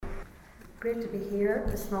Great to be here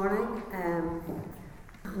this morning.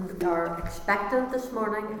 We are expectant this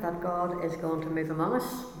morning that God is going to move among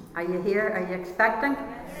us. Are you here? Are you expecting?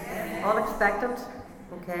 Yes. All expectant?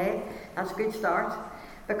 Okay, that's a good start,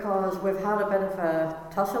 because we've had a bit of a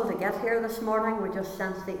tussle to get here this morning. We just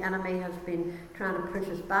sense the enemy has been trying to push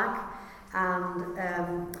us back,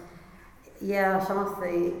 and some of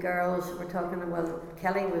the girls were talking. Well,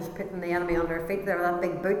 Kelly was putting the enemy under her feet there with that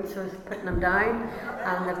big boot, so she was putting him down.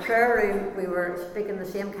 And in the prayer room, we were speaking the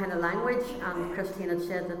same kind of language, and Christine had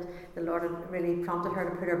said that the Lord had really prompted her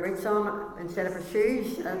to put her boots on instead of her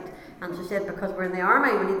shoes, and she said, because we're in the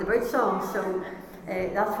army, we need the boots on. So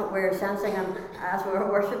that's what we're sensing. And as we were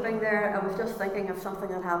worshipping there, I was just thinking of something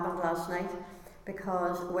that happened last night,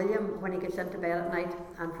 because William, when he gets into bed at night,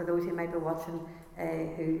 and for those who might be watching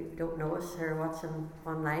who don't know us or watching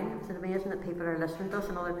online, it's amazing that people are listening to us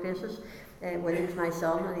in other places. William's my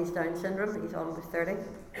son, and he's Down syndrome. He's almost 30,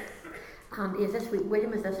 and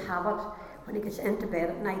William has this habit: when he gets into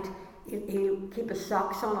bed at night, he'll keep his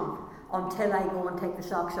socks on him until I go and take the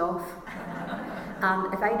socks off.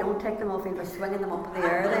 And if I don't take them off, he'll be swinging them up in the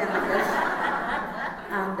air then like this.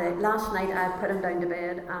 And last night I put him down to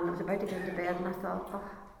bed, and I was about to get into bed, and I thought,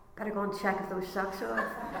 better go and check if those socks are off.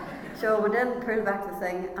 So I went in, pulled back the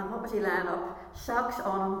thing, and what was he lying up? Socks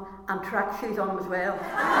on him and track shoes on him as well.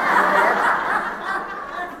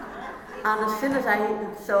 And as soon as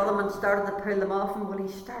I saw them and started to pull them off, and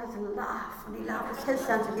he started to laugh, and he laughed. It's his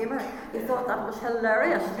sense of humour. He thought that was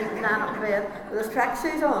hilarious. He was lying up in bed with his track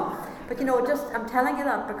shoes on. But I'm telling you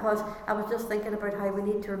that because I was just thinking about how we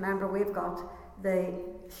need to remember we've got the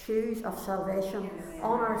shoes of salvation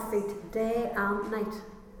on our feet day and night.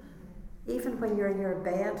 Even when you're in your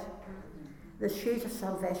bed, the shoes of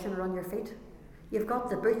salvation are on your feet. You've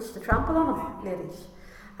got the boots to trample on them, ladies.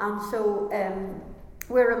 And so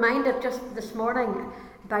we're reminded just this morning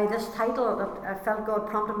by this title that I felt God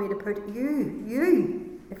prompted me to put: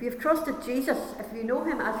 you. If you've trusted Jesus, if you know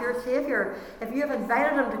him as your Saviour, if you have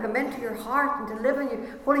invited him to come into your heart and to live in you,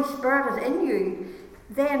 Holy Spirit is in you,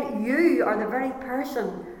 then you are the very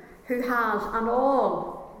person who has an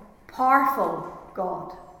all-powerful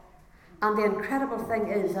God. And the incredible thing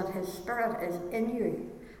is that his Spirit is in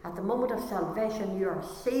you. At the moment of salvation, you are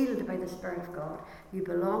sealed by the Spirit of God. You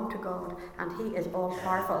belong to God, and he is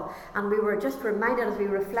all-powerful. And we were just reminded as we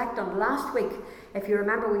reflect on last week, if you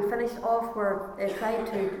remember, we finished off where they tried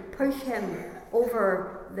to push him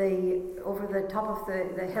over the top of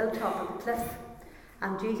the hilltop of the cliff,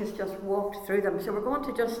 and Jesus just walked through them. So we're going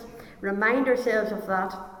to just remind ourselves of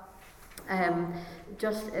that.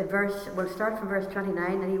 We'll start from verse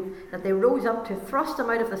 29, that they rose up to thrust him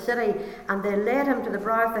out of the city, and they led him to the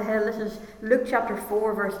brow of the hill. This is Luke chapter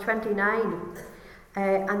 4, verse 29.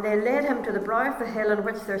 And they led him to the brow of the hill in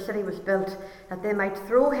which their city was built, that they might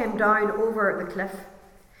throw him down over the cliff.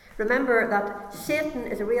 Remember that Satan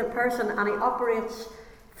is a real person, and he operates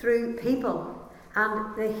through people.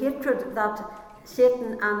 And the hatred that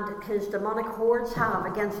Satan and his demonic hordes have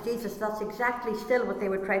against Jesus, that's exactly still what they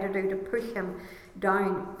would try to do, to push him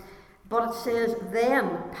down. But it says,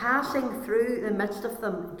 then, passing through the midst of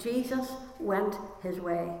them, Jesus went his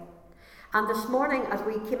way. And this morning, as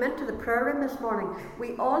we came into the prayer room this morning,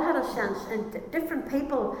 we all had a sense, and different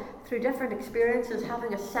people through different experiences,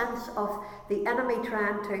 having a sense of the enemy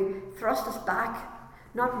trying to thrust us back,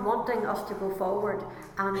 not wanting us to go forward,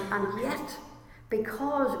 and yet,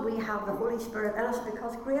 because we have the Holy Spirit in us,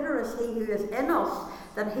 because greater is he who is in us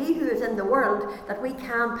than he who is in the world, that we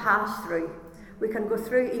can pass through. We can go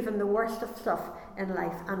through even the worst of stuff in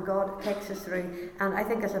life, and God takes us through. And I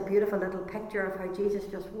think it's a beautiful little picture of how Jesus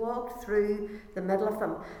just walked through the middle of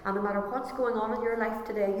them. And no matter what's going on in your life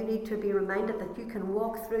today, you need to be reminded that you can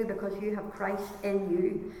walk through because you have Christ in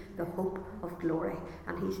you, the hope of glory.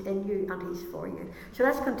 And he's in you and he's for you. So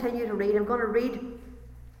let's continue to read. I'm going to read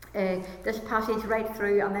this passage right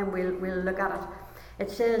through, and then we'll look at it.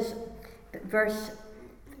 It says, verse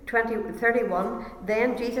 31,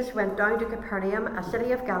 then Jesus went down to Capernaum, a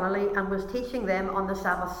city of Galilee, and was teaching them on the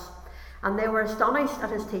Sabbaths. And they were astonished at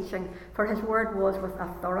his teaching, for his word was with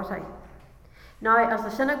authority. Now in the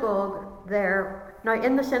synagogue there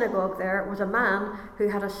was a man who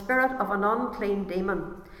had a spirit of an unclean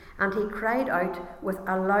demon, and he cried out with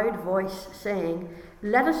a loud voice, saying,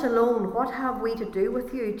 let us alone, what have we to do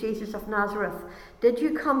with you, Jesus of Nazareth? Did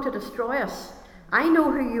you come to destroy us? I know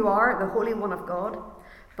who you are, the Holy One of God.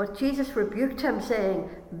 But Jesus rebuked him, saying,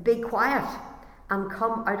 be quiet, and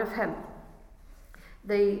come out of him.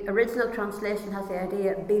 The original translation has the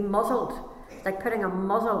idea, be muzzled, like putting a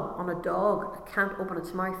muzzle on a dog that can't open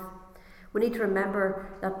its mouth. We need to remember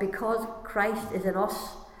that because Christ is in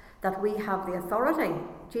us, that we have the authority.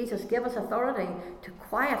 Jesus gave us authority to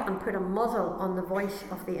quiet and put a muzzle on the voice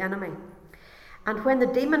of the enemy. And when the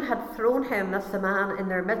demon had thrown him, that's the man in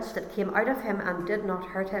their midst, it came out of him and did not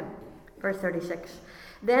hurt him. Verse 36.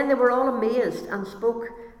 Then they were all amazed and spoke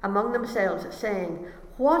among themselves, saying,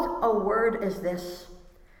 What a word is this?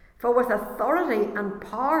 For with authority and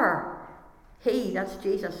power he, that's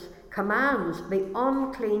Jesus, commands the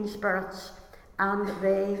unclean spirits, and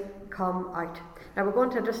they come out. Now we're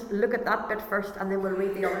going to just look at that bit first, and then we'll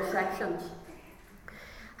read the other sections.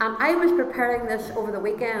 And I was preparing this over the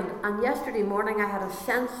weekend, and yesterday morning I had a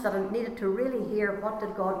sense that I needed to really hear what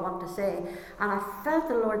did God want to say. And I felt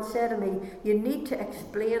the Lord say to me, you need to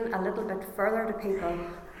explain a little bit further to people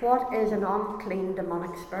what is an unclean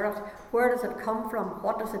demonic spirit, where does it come from,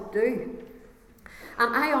 what does it do?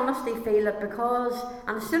 And I honestly feel that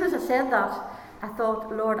and as soon as I said that, I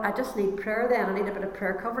thought, Lord, I just need prayer then, I need a bit of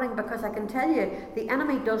prayer covering, because I can tell you, the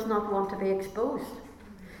enemy does not want to be exposed.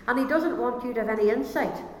 And he doesn't want you to have any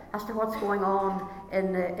insight as to what's going on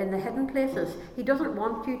in the hidden places. He doesn't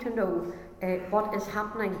want you to know what is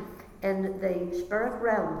happening in the spirit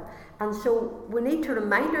realm. And so we need to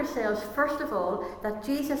remind ourselves, first of all, that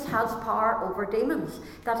Jesus has power over demons,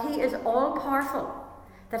 that he is all powerful,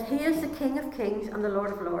 that he is the King of Kings and the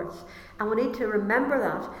Lord of Lords. And we need to remember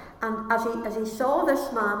that. And as he saw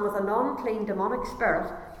this man with an unclean demonic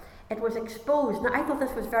spirit, it was exposed. Now I thought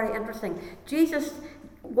this was very interesting. Jesus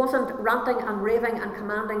wasn't ranting and raving and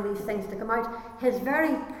commanding these things to come out. His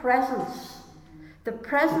very presence, the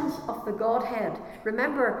presence of the Godhead.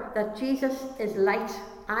 Remember that Jesus is light.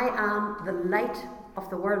 I am the light of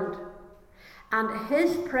the world. And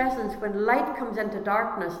his presence, when light comes into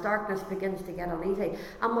darkness, darkness begins to get uneasy.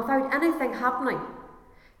 And without anything happening,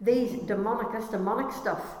 this demonic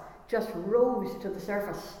stuff just rose to the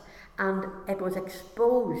surface, and it was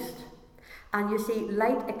exposed. And you see,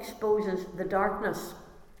 light exposes the darkness.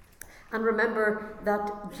 And remember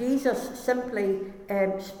that Jesus simply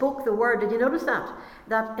spoke the word. Did you notice that?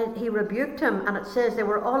 That he rebuked him, and it says they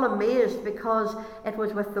were all amazed because it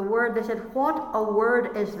was with the word. They said, What a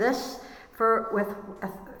word is this? For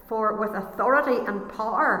with authority and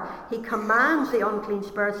power he commands the unclean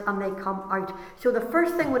spirits, and they come out. So the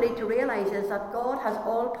first thing we need to realise is that God has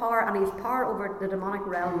all power, and he has power over the demonic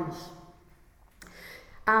realms.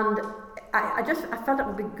 And I felt it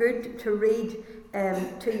would be good to read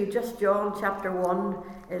to you just John chapter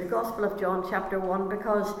 1, the Gospel of John chapter 1,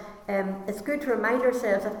 because it's good to remind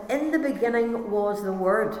ourselves that in the beginning was the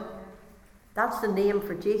Word. That's the name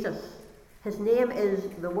for Jesus. His name is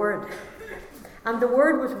the Word. And the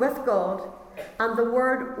Word was with God, and the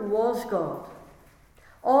Word was God.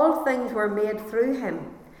 All things were made through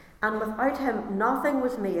him, and without him nothing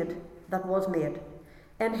was made that was made.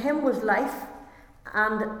 In him was life,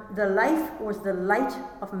 and the life was the light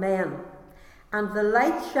of men. And the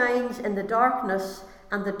light shines in the darkness,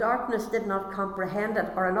 and the darkness did not comprehend it.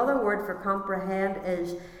 Or another word for comprehend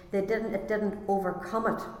is it didn't overcome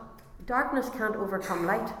it. Darkness can't overcome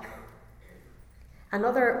light.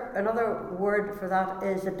 Another word for that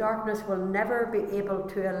is the darkness will never be able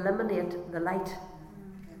to eliminate the light.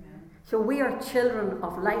 So we are children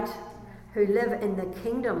of light who live in the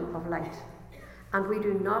kingdom of light. And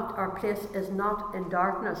our place is not in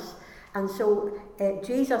darkness. And so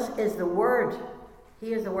Jesus is the Word.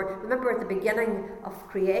 He is the Word. Remember at the beginning of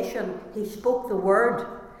creation, he spoke the Word,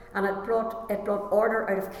 and it brought order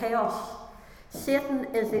out of chaos.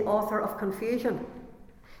 Satan is the author of confusion.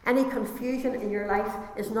 Any confusion in your life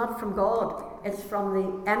is not from God, it's from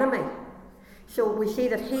the enemy. So we see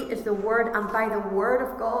that he is the Word, and by the Word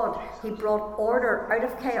of God, he brought order out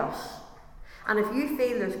of chaos. And if you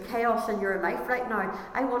feel there's chaos in your life right now,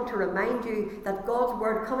 I want to remind you that God's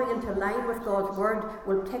Word, coming into line with God's Word,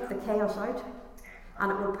 will take the chaos out,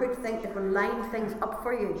 and it will line things up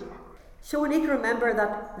for you. So we need to remember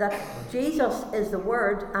that Jesus is the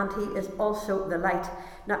Word, and he is also the light.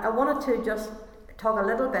 Now I wanted to just talk a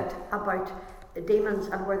little bit about the demons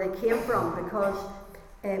and where they came from, because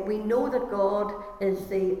we know that God is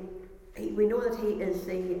he is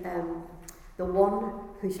the one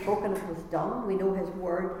who spoke and it was done. We know his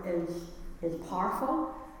word is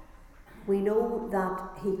powerful. We know that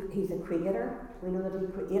he's a creator. We know that he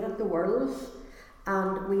created the worlds,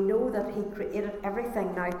 and we know that he created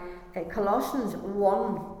everything. Now, Colossians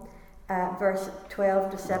 1, verse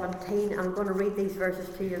 12 to 17, and I'm going to read these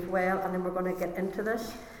verses to you as well, and then we're going to get into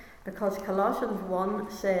this, because Colossians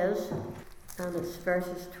 1 says, and it's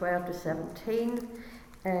verses 12 to 17,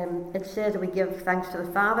 it says that we give thanks to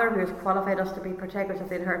the Father who has qualified us to be partakers of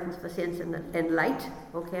the inheritance of the saints in light.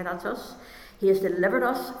 Okay, that's us. He has delivered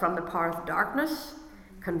us from the power of darkness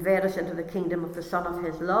conveyed us into the kingdom of the Son of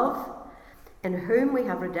his love, in whom we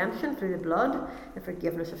have redemption through the blood, the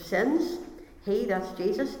forgiveness of sins. He, that's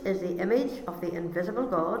Jesus, is the image of the invisible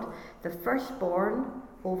God, the firstborn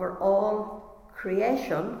over all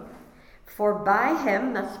creation. For by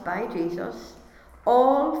him, that's by Jesus,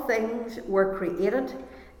 all things were created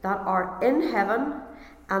that are in heaven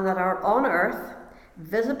and that are on earth,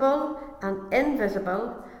 visible and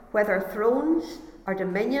invisible, whether thrones or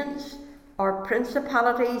dominions or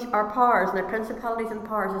principalities or powers. Now, principalities and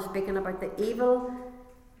powers is speaking about the evil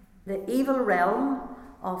realm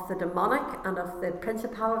of the demonic and of the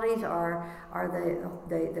principalities or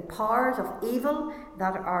the powers of evil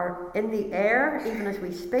that are in the air, even as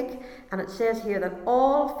we speak. And it says here that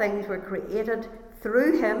all things were created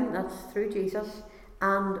through him, that's through Jesus,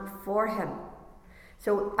 and for him.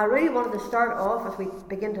 So I really wanted to start off as we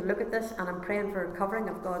begin to look at this, and I'm praying for a covering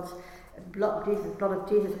of God's blood, blood of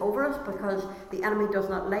Jesus over us, because the enemy does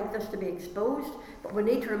not like this to be exposed. But we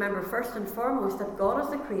need to remember first and foremost that God is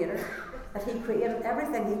the creator, that he created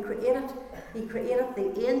everything. He created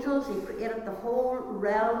the angels, he created the whole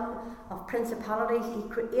realm of principalities, he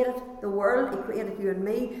created the world, he created you and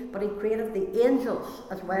me, but he created the angels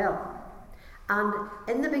as well. And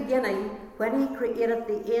in the beginning, when he created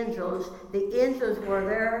the angels were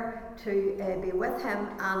there to be with him,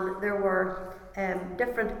 and there were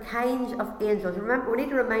different kinds of angels. Remember, we need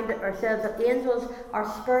to remind ourselves that angels are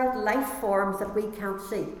spirit life forms that we can't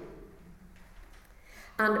see.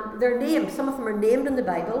 And they're named, some of them are named in the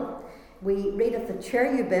Bible. We read of the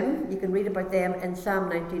cherubim, you can read about them in Psalm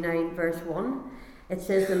 99 verse 1. It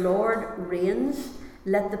says, the Lord reigns,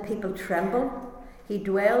 let the people tremble. He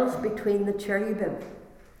dwells between the cherubim.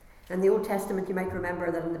 In the Old Testament, you might remember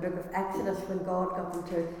that in the book of Exodus, when God got them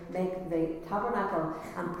to make the tabernacle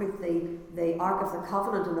and put the Ark of the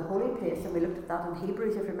Covenant in the holy place, and we looked at that in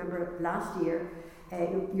Hebrews, if you remember last year,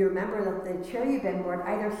 you remember that the cherubim were at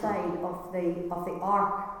either side of the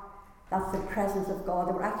Ark. That's the presence of God.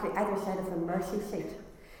 They were actually either side of the mercy seat.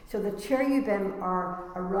 So the cherubim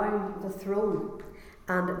are around the throne.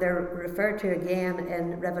 And they're referred to again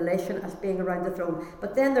in Revelation as being around the throne.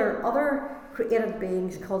 But then there are other created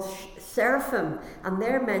beings called seraphim, and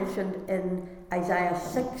they're mentioned in Isaiah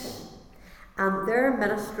 6. And their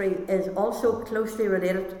ministry is also closely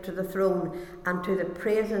related to the throne and to the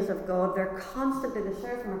praises of God. The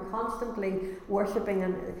seraphim are constantly worshipping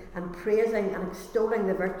and praising and extolling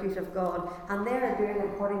the virtues of God. And they are doing it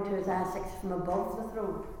according to Isaiah 6 from above the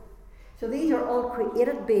throne. So these are all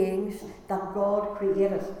created beings that God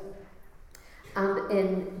created. And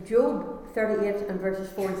in Job 38 and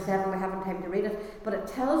verses 4 and 7, we haven't time to read it, but it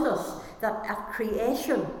tells us that at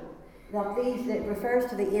creation, it refers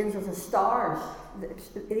to the angels as stars.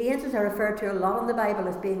 The angels are referred to a lot in the Bible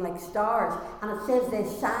as being like stars, and it says they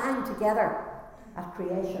sang together at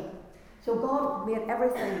creation. So God made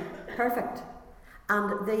everything perfect.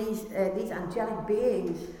 And these angelic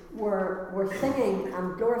beings were singing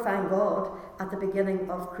and glorifying God at the beginning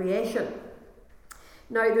of creation.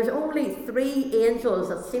 Now, there's only 3 angels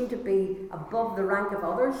that seem to be above the rank of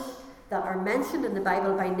others that are mentioned in the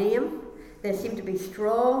Bible by name. They seem to be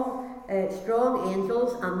strong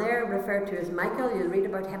angels, and they're referred to as Michael. You'll read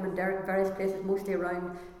about him in various places, mostly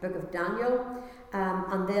around the book of Daniel.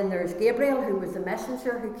 And then there's Gabriel, who was the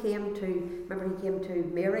messenger who came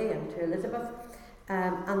to Mary and to Elizabeth.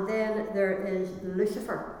 And then there is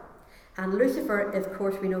Lucifer. And Lucifer, of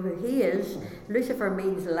course, we know who he is. Lucifer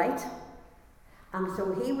means light. And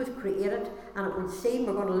so he was created, and it would seem,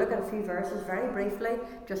 we're going to look at a few verses very briefly,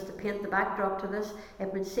 just to paint the backdrop to this.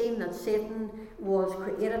 It would seem that Satan was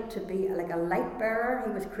created to be like a light bearer.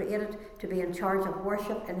 He was created to be in charge of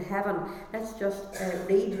worship in heaven. Let's just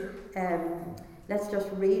read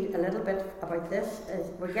a little bit about this.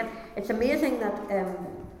 It's amazing that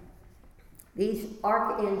these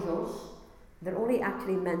archangels, they're only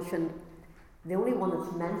actually mentioned, the only one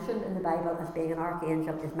that's mentioned in the Bible as being an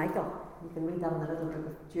archangel is Michael. You can read that in the little book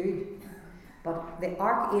of Jude. But the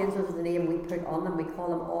archangels is the name we put on them. We call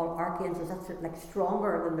them all archangels. That's like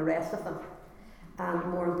stronger than the rest of them and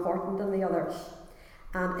more important than the others.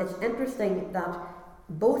 And it's interesting that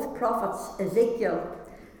both prophets, Ezekiel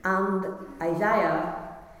and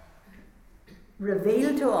Isaiah,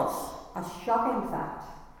 reveal to us a shocking fact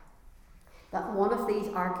that one of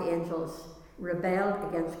these archangels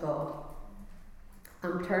rebelled against God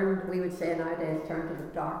and turned, we would say nowadays, turned to the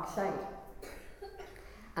dark side.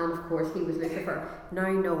 And of course he was Lucifer, now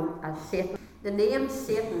known as Satan. The name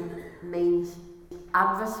Satan means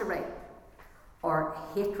adversary or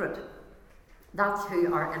hatred. That's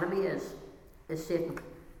who our enemy is Satan.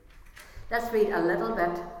 Let's read a little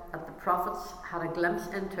bit that the prophets had a glimpse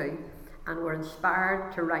into and were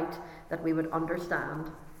inspired to write that we would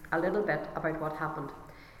understand a little bit about what happened.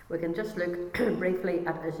 We can just look briefly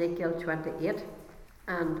at Ezekiel 28,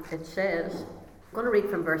 and it says, I'm going to read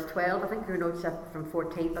from verse 12. I think your notes are from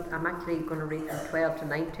 14, but I'm actually going to read from 12 to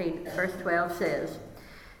 19. Verse 12 says,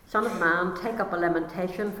 Son of man, take up a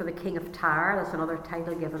lamentation for the king of Tyre, that's another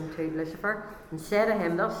title given to Lucifer, and say to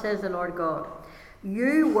him, Thus says the Lord God,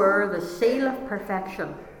 You were the seal of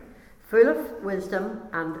perfection, full of wisdom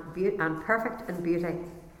and perfect in beauty.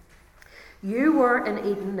 You were in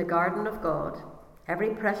Eden, the garden of God. Every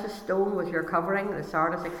precious stone was your covering, the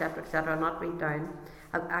sardius, etc. I'll not read down.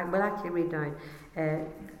 I will actually read down.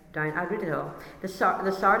 I'll read it all. The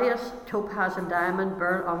sardius, topaz and diamond,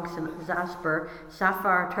 beryl, onyx and jasper,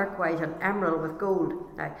 sapphire, turquoise and emerald with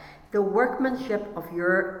gold. Now, the workmanship of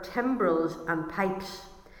your timbrels and pipes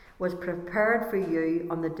was prepared for you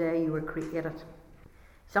on the day you were created.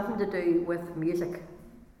 Something to do with music.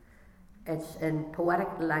 It's in poetic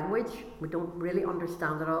language. We don't really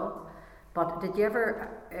understand it all. But did you ever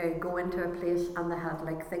go into a place and they had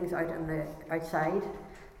like things out in the outside,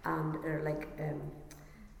 and they're like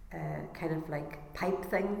kind of like pipe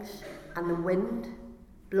things, and the wind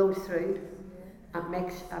blows through and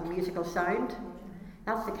makes a musical sound?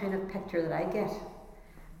 That's the kind of picture that I get.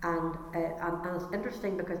 And it's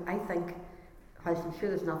interesting because I think, whilst I'm sure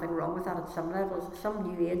there's nothing wrong with that at some levels,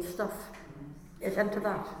 some New Age stuff is into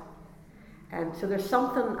that. So there's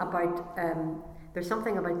something about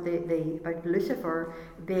about Lucifer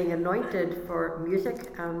being anointed for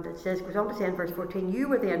music, and it says, goes on to say in verse 14, You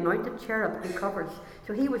were the anointed cherub who covers.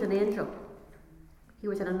 So he was an angel. He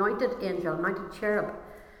was an anointed angel, anointed cherub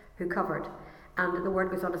who covered. And the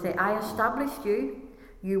word goes on to say, I established you.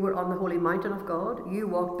 You were on the holy mountain of God. You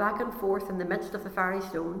walked back and forth in the midst of the fiery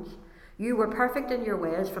stones. You were perfect in your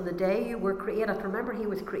ways from the day you were created. Remember, he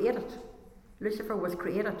was created. Lucifer was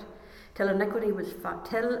created. Till iniquity was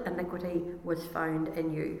found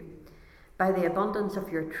in you. By the abundance of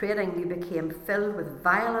your trading you became filled with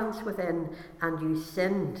violence within, and you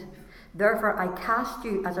sinned. Therefore I cast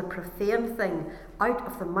you as a profane thing out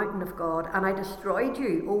of the mountain of God, and I destroyed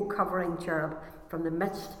you, O covering cherub, from the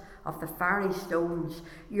midst of the fiery stones.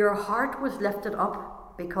 Your heart was lifted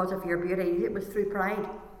up because of your beauty. It was through pride.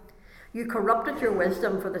 You corrupted your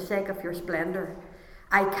wisdom for the sake of your splendour.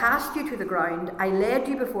 I cast you to the ground. I led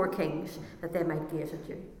you before kings that they might gaze at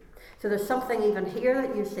you. So there's something even here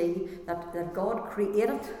that you see that God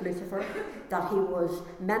created Lucifer, that he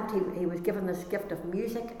was given this gift of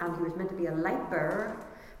music, and he was meant to be a light bearer.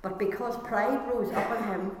 But because pride rose up in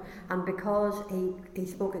him, and because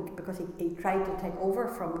he tried to take over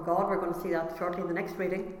from God, we're going to see that shortly in the next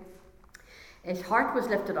reading, his heart was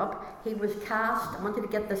lifted up. He was cast, I want you to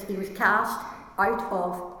get this, he was cast out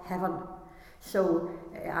of heaven. So,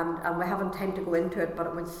 and we haven't time to go into it, but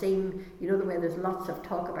it would seem, you know, the way there's lots of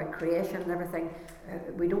talk about creation and everything,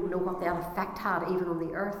 we don't know what that effect had even on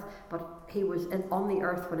the earth, but he was on the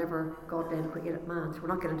earth whenever God then created man. So we're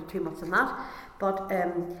not getting into too much on that. But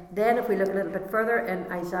then if we look a little bit further in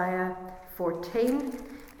Isaiah 14,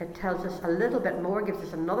 it tells us a little bit more, gives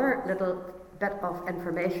us another little bit of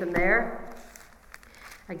information there.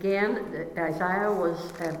 Again, Isaiah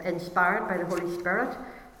was inspired by the Holy Spirit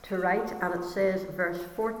to write, and it says, verse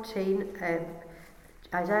 14,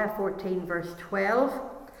 Isaiah 14, verse 12,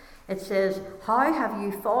 it says, How have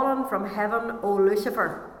you fallen from heaven, O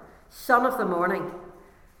Lucifer, son of the morning?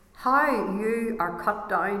 How you are cut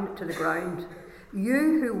down to the ground,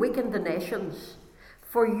 you who weakened the nations.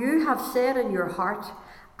 For you have said in your heart,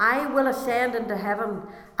 I will ascend into heaven,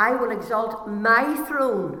 I will exalt my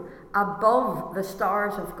throne above the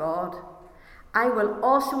stars of God. I will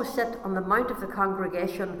also sit on the mount of the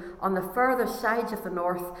congregation on the further sides of the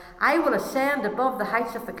north. I will ascend above the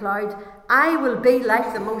heights of the clouds. I will be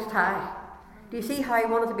like the Most High. Do you see how he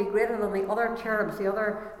wanted to be greater than the other cherubs, the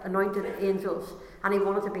other anointed angels? And he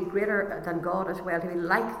wanted to be greater than God as well, to be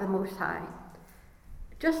like the Most High.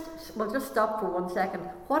 We'll just stop for 1 second.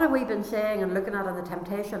 What have we been saying and looking at in the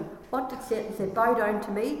temptation? What did Satan say? Bow down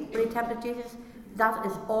to me when he tempted Jesus? That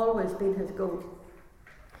has always been his goal.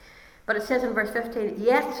 But it says in verse 15,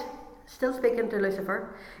 Yet, still speaking to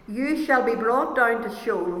Lucifer, you shall be brought down to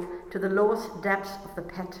Sheol, to the lowest depths of the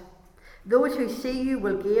pit. Those who see you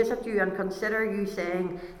will gaze at you and consider you,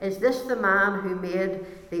 saying, Is this the man who made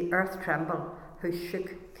the earth tremble, who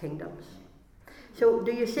shook kingdoms? So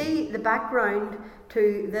do you see the background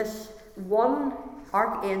to this one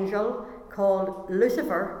archangel called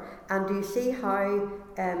Lucifer, and do you see how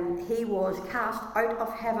he was cast out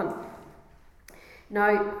of heaven?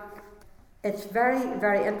 Now, it's very,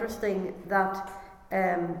 very interesting that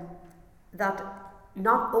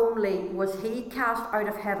not only was he cast out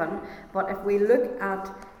of heaven, but if we look at,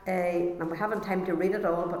 and we haven't time to read it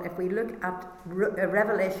all, but if we look at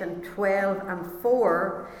Revelation 12 and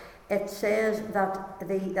 4, it says that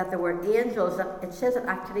there were angels, that it says that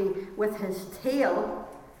actually with his tail,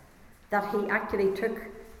 that he actually took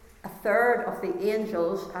a third of the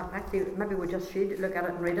angels, and actually maybe we just should look at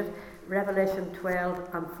it and read it, Revelation 12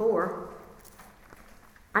 and 4.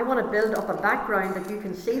 I want to build up a background that you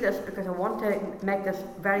can see this, because I want to make this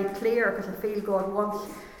very clear, because I feel God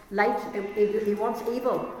wants light, he wants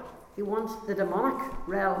evil, he wants the demonic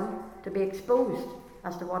realm to be exposed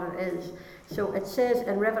as to what it is. So it says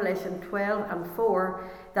in Revelation 12 and 4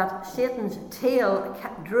 that Satan's tail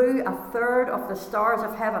drew a third of the stars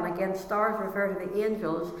of heaven, again stars refer to the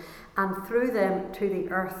angels, and threw them to the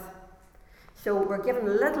earth. So we're given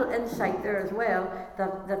a little insight there as well,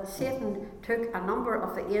 that Satan took a number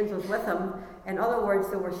of the angels with him. In other words,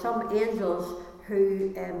 there were some angels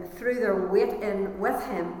who threw their weight in with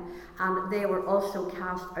him, and they were also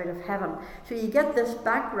cast out of heaven. So you get this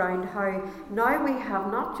background how now we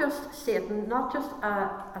have not just Satan, not just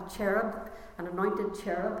a cherub, an anointed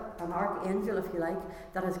cherub, an archangel if you like,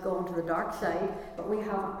 that has gone to the dark side, but we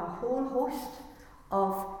have a whole host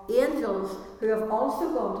of angels who have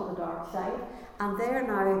also gone to the dark side, and they're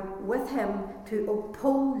now with him to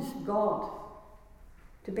oppose God,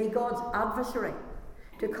 to be God's adversary,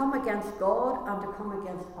 to come against God and to come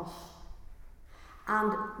against us.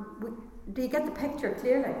 And do you get the picture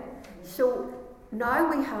clearly? So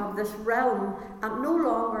now we have this realm, and no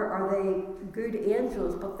longer are they good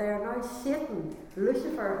angels, but they are now Satan.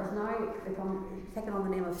 Lucifer has now taken on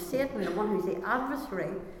the name of Satan, the one who's the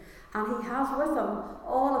adversary. And he has with him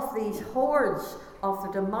all of these hordes of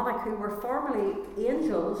the demonic who were formerly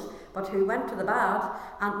angels, but who went to the bad,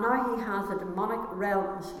 and now he has the demonic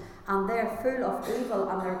realms, and they're full of evil,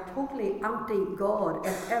 and they're totally anti-God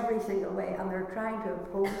in every single way, and they're trying to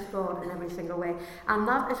oppose God in every single way. And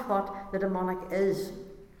that is what the demonic is.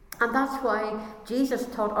 And that's why Jesus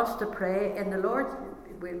taught us to pray in the Lord's,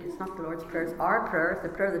 it's not the Lord's Prayer, it's our prayer, it's the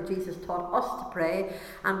prayer that Jesus taught us to pray.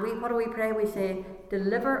 And what do we pray? We say,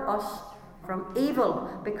 deliver us from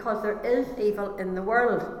evil, because there is evil in the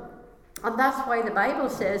world. And that's why the Bible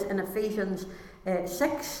says in Ephesians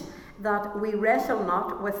 6 that we wrestle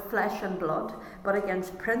not with flesh and blood, but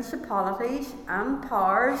against principalities and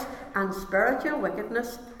powers and spiritual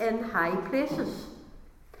wickedness in high places.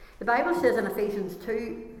 The Bible says in Ephesians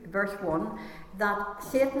 2 verse 1 that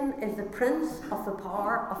Satan is the prince of the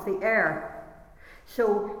power of the air.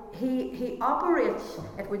 So he operates,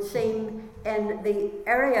 it would seem, in the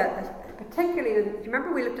area, particularly, do you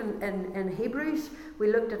remember we looked in Hebrews,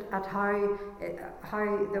 we looked at how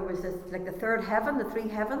there was this, like the third heaven, the three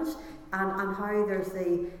heavens, and how there's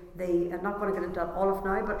the I'm not going to get into that all of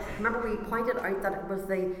now, but remember we pointed out that it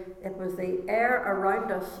was the air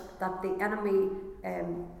around us that the enemy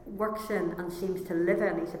works in and seems to live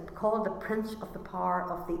in. He's called the prince of the power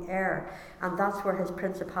of the air, and that's where his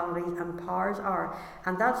principalities and powers are.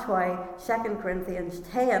 And that's why 2 Corinthians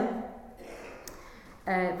 10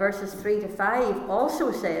 verses 3 to 5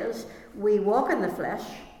 also says we walk in the flesh,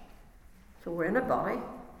 so we're in a body,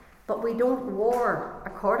 but we don't war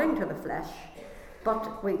according to the flesh,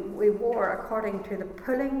 but we war according to the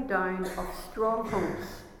pulling down of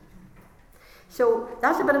strongholds. So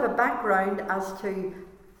that's a bit of a background as to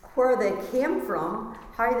where they came from,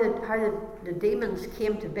 how the demons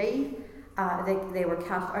came to be. They were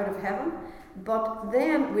cast out of heaven. But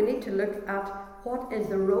then we need to look at what is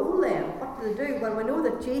the role then? What do they do? Well, we know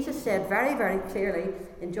that Jesus said very, very clearly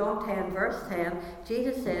in John 10 verse 10,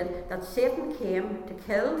 Jesus said that Satan came to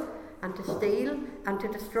kill and to steal and to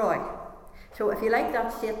destroy. So if you like,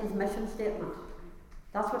 that's Satan's mission statement.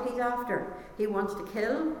 That's what he's after. He wants to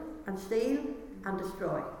kill and steal and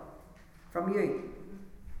destroy from you.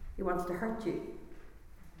 He wants to hurt you.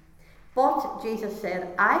 But Jesus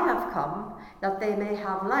said, I have come that they may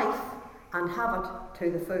have life and have it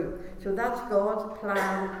to the full. So that's God's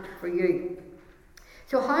plan for you.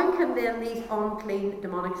 So how can then these unclean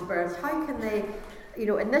demonic spirits, how can they,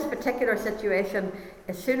 in this particular situation,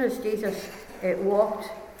 as soon as Jesus walked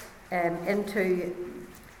into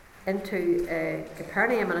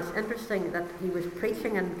Capernaum, and it's interesting that he was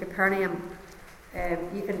preaching in Capernaum.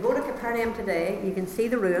 You can go to Capernaum today, you can see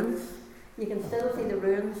the ruins, you can still see the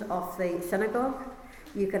ruins of the synagogue,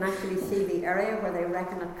 you can actually see the area where they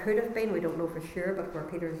reckon it could have been, we don't know for sure, but where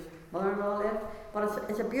Peter's mother-in-law lived. But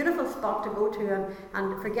it's a beautiful spot to go to,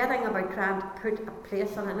 and forgetting about trying to put a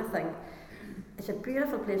place on anything, it's a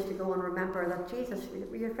beautiful place to go and remember that Jesus,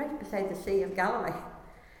 you're right beside the Sea of Galilee,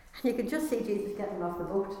 and you could just see Jesus getting off the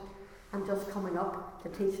boat and just coming up to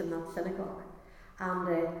teach in that synagogue. And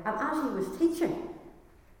as he was teaching,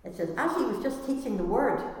 it says, as he was just teaching the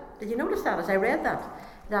word, did you notice that as I read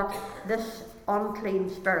that this unclean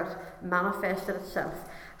spirit manifested itself?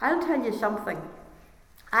 I'll tell you something.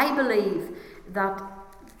 I believe that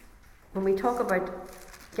when we talk about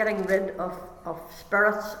getting rid of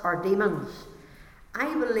spirits or demons,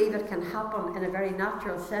 I believe it can happen in a very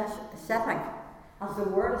natural setting, as the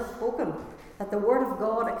word is spoken, that the word of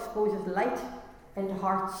God exposes light into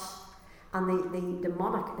hearts, and the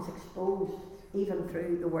demonic is exposed even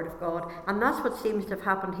through the word of God. And that's what seems to have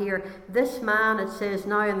happened here. This man, it says,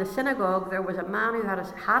 now in the synagogue there was a man who had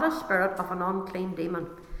a spirit of an unclean demon,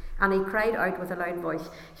 and he cried out with a loud voice.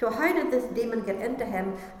 So how did this demon get into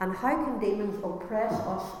him, and how can demons oppress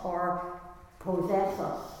us or possess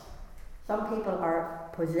us? Some people are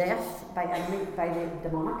possessed by the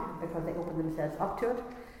demonic because they open themselves up to it,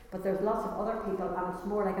 but there's lots of other people, and it's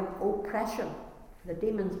more like an oppression. The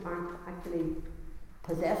demons aren't actually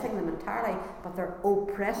possessing them entirely, but they're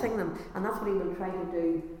oppressing them, and that's what he will try to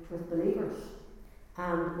do with believers.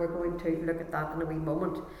 And we're going to look at that in a wee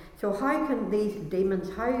moment. So how can these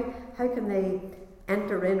demons, how can they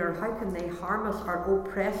enter in, or how can they harm us or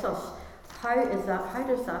oppress us? How does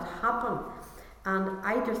that happen? And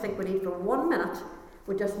I just think we need, for 1 minute,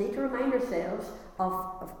 we just need to remind ourselves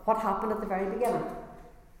of what happened at the very beginning.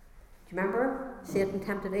 Do you remember? Satan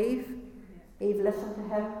tempted Eve. Eve listened to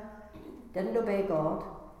him, didn't obey God.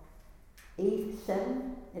 Eve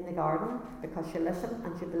sinned in the garden because she listened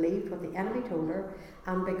and she believed what the enemy told her,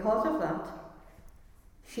 and because of that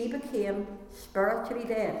she became spiritually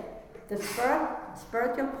dead. The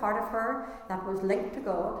spiritual part of her that was linked to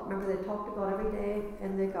God, remember they talked to God every day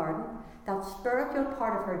in the garden, that spiritual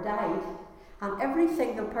part of her died, and every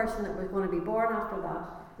single person that was going to be born after that,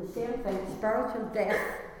 the same thing, spiritual death.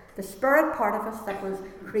 The spirit part of us that was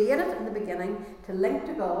created in the beginning to link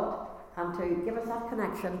to God and to give us that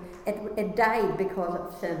connection, it died because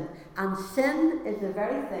of sin. And sin is the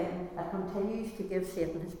very thing that continues to give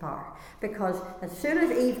Satan his power. Because as soon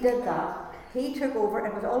as Eve did that, he took over.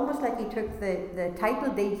 It was almost like he took the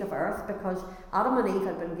title deeds of earth, because Adam and Eve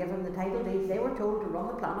had been given the title deeds. They were told to run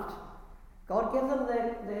the planet. God gave them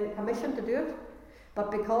the commission to do it.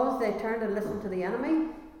 But because they turned and listened to the enemy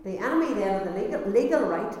then had the legal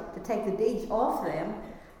right to take the deeds off them,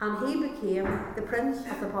 and he became the prince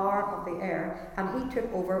of the power of the air, and he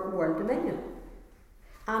took over world dominion.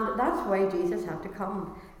 And that's why Jesus had to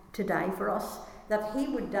come to die for us, that he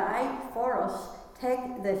would die for us,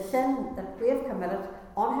 take the sin that we have committed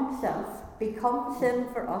on himself, become sin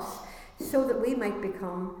for us, so that we might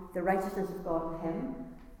become the righteousness of God in him.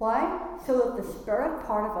 Why? So that the spirit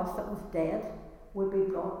part of us that was dead would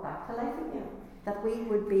be brought back to life again. That we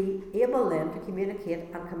would be able then to communicate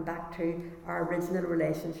and come back to our original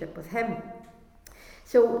relationship with him.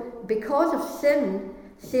 So because of sin,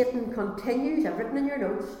 Satan continues, I've written in your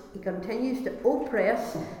notes, he continues to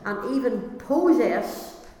oppress and even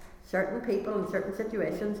possess certain people in certain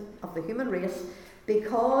situations of the human race,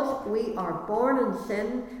 because we are born in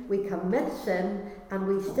sin, we commit sin, and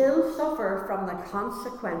we still suffer from the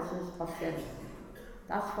consequences of sin.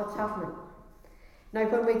 That's what's happening. Now,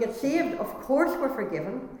 when we get saved, of course we're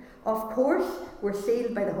forgiven. Of course we're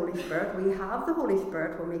sealed by the Holy Spirit. We have the Holy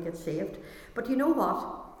Spirit when we get saved. But you know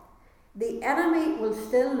what? The enemy will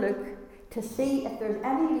still look to see if there's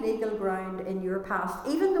any legal ground in your past.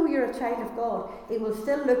 Even though you're a child of God, he will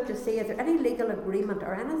still look to see if there's any legal agreement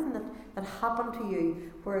or anything that happened to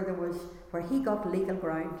you where he got legal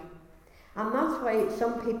ground. And that's why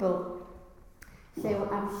some people say, well,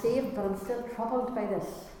 I'm saved, but I'm still troubled by this.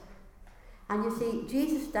 And you see,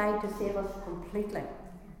 Jesus died to save us completely.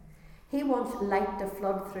 He wants light to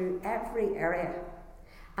flood through every area.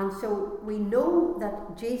 And so we know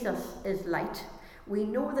that Jesus is light. We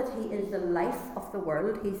know that he is the life of the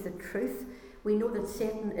world. He's the truth. We know that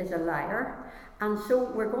Satan is a liar. And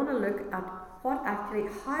so we're going to look at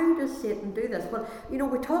how does Satan do this? Well, you know,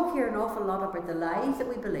 we talk here an awful lot about the lies that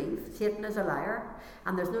we believe. Satan is a liar.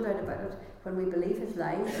 And there's no doubt about it. When we believe his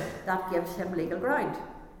lies, that gives him legal ground.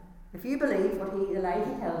 If you believe the lies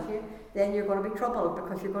he tells you, then you're going to be troubled,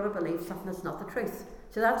 because you're going to believe something that's not the truth.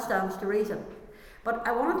 So that stands to reason. But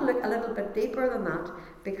I wanted to look a little bit deeper than that,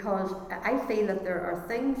 because I feel that there are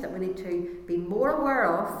things that we need to be more aware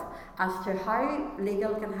of as to how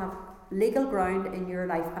legal can have legal ground in your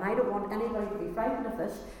life. And I don't want anybody to be frightened of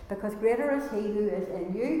this, because greater is he who is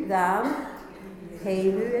in you than he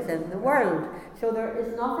who is in the world. So there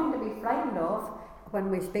is nothing to be frightened of when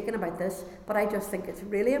we're speaking about this, but I just think it's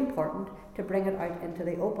really important to bring it out into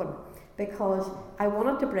the open, because I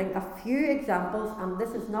wanted to bring a few examples, and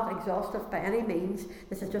this is not exhaustive by any means.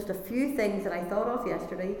 This is just a few things that I thought of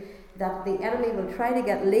yesterday, that the enemy will try to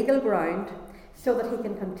get legal ground so that he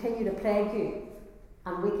can continue to plague you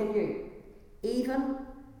and weaken you, even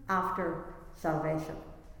after salvation.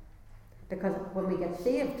 Because when we get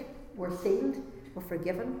saved, we're sealed, we're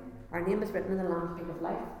forgiven, our name is written in the Lamb's Book of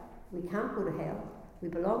Life. We can't go to hell, we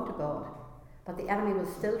belong to God. But the enemy will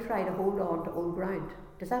still try to hold on to old ground.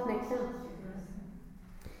 Does that make sense?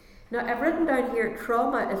 Now, I've written down here,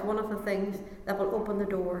 trauma is one of the things that will open the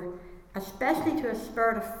door, especially to a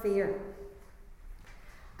spirit of fear.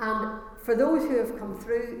 And for those who have come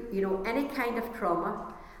through, any kind of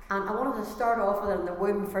trauma, and I wanted to start off with it in the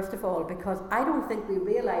womb first of all, because I don't think we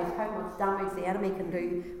realise how much damage the enemy can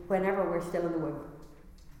do whenever we're still in the womb.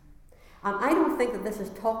 And I don't think that this is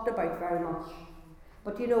talked about very much.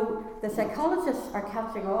 But the psychologists are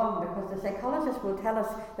catching on, because the psychologists will tell us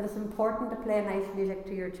that it's important to play nice music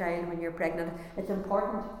to your child when you're pregnant. It's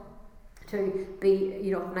important to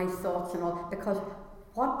be, nice thoughts and all, because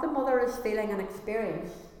what the mother is feeling and experiencing,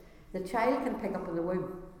 the child can pick up in the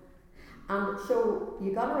womb. And so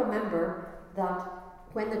you got to remember that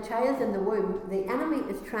when the child's in the womb, the enemy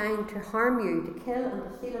is trying to harm you, to kill and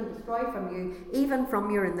to steal and destroy from you, even from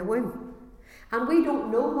you're in the womb. And we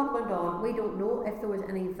don't know what went on. We don't know if there was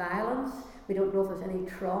any violence. We don't know if there's any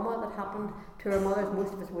trauma that happened to our mothers.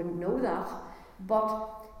 Most of us wouldn't know that. But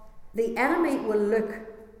the enemy will look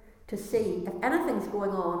to see if anything's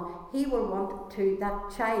going on. He will want to,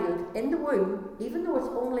 that child in the womb, even though it's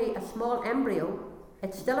only a small embryo,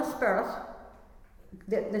 it's still a spirit.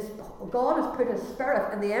 God has put a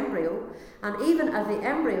spirit in the embryo, and even as the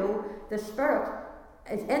embryo, the spirit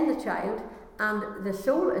is in the child, and the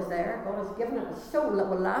soul is there. God has given it a soul that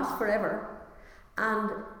will last forever.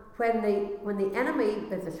 And when the enemy,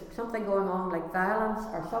 if there's something going on like violence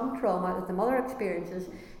or some trauma that the mother experiences,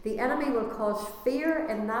 the enemy will cause fear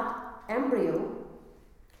in that embryo,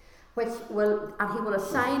 and he will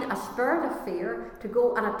assign a spirit of fear to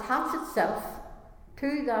go and attach itself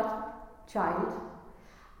to that child.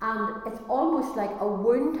 And it's almost like a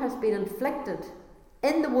wound has been inflicted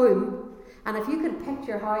in the womb. And if you can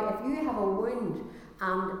picture how, if you have a wound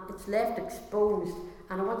and it's left exposed,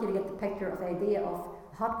 and I want you to get the picture of the idea of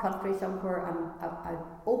a hot country somewhere and an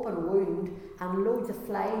open wound and loads of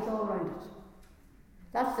flies all around it.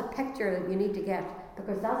 That's the picture that you need to get,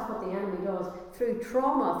 because that's what the enemy does. Through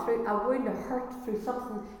trauma, through a wound, a hurt, through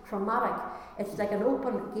something traumatic, it's like an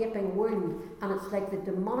open, gaping wound, and it's like the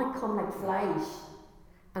demonic come like flies,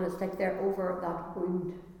 and it's like they're over that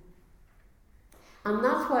wound. And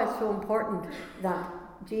that's why it's so important that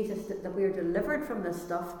that we are delivered from this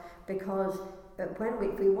stuff, because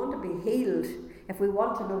if we want to be healed, if we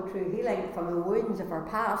want to know true healing from the wounds of our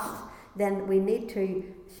past, then we need to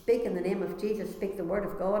speak in the name of Jesus, speak the word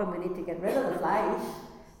of God, and we need to get rid of the flies,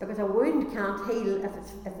 because a wound can't heal if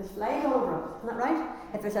there's flies all over it. Isn't that right?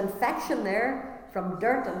 If there's infection there from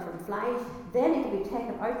dirt and from flies, they need to be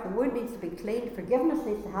taken out. The wound needs to be cleaned. Forgiveness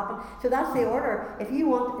needs to happen. So that's the order. If you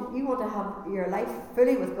want to have your life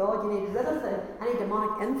fully with God, you need to rid of any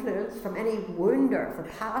demonic influence from any wound or the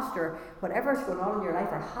past or whatever's going on in your life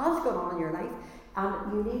or has gone on in your life.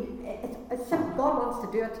 And you need, God wants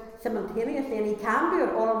to do it simultaneously, and He can do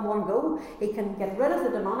it all in one go. He can get rid of the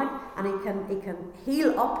demonic, and He can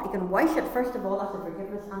heal up. He can wash it first of all, that's the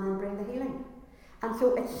forgiveness, and then bring the healing. And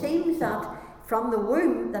so it seems that from the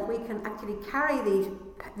womb that we can actually carry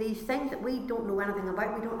these things that we don't know anything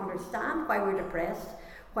about. We don't understand why we're depressed,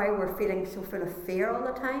 why we're feeling so full of fear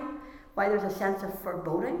all the time, why there's a sense of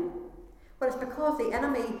foreboding. But it's because the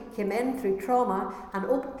enemy came in through trauma, and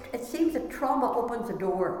it seems that trauma opens a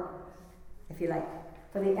door, if you like,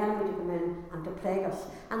 for the enemy to come in and to plague us.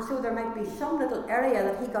 And so there might be some little area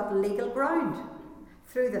that he got legal ground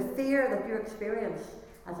through the fear that you experienced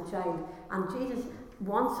as a child. And Jesus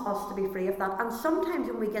wants us to be free of that. And sometimes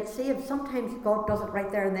when we get saved, sometimes God does it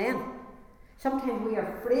right there and then. Sometimes we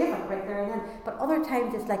are free of it right there and then. But other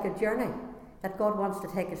times it's like a journey that God wants to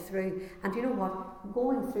take us through. And you know what?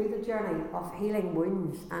 Going through the journey of healing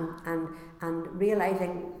wounds and realising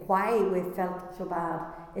why we've felt so bad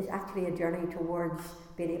is actually a journey towards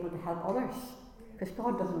being able to help others. Because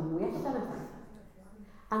God doesn't waste anything.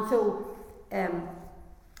 And so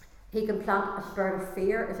He can plant a spirit of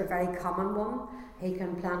fear, is a very common one. He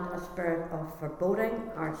can plant a spirit of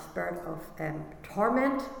foreboding or a spirit of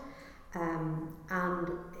torment,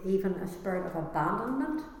 and even a spirit of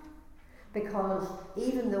abandonment. Because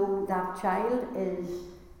even though that child is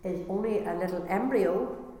only a little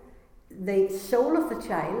embryo, the soul of the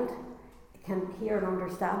child can hear and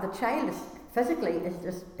understand. The child is physically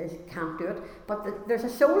can't do it, but there's a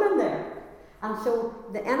soul in there. And so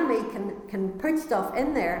the enemy can put stuff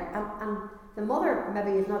in there, and the mother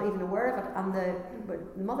maybe is not even aware of it, and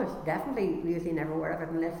the mother's definitely usually never aware of it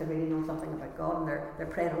unless they really know something about God and they're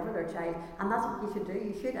praying over their child. And that's what you should do.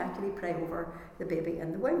 You should actually pray over the baby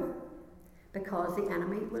in the womb, because the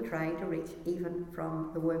enemy will try to reach even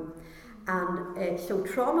from the womb. And so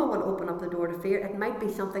trauma will open up the door to fear. It might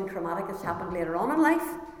be something traumatic that's happened later on in life,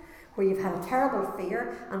 where you've had a terrible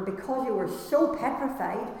fear, and because you were so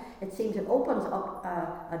petrified, it seems it opens up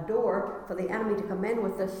a door for the enemy to come in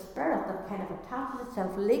with this spirit that kind of attaches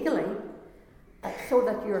itself legally, so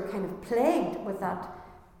that you're kind of plagued with that.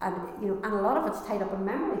 And a lot of it's tied up in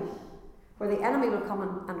memories, where the enemy will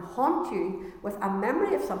come and haunt you with a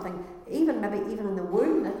memory of something, maybe even in the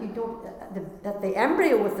womb, that you don't, that the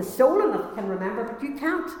embryo with the soul in it can remember, but you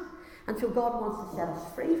can't. And so God wants to set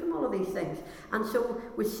us free from all of these things. And so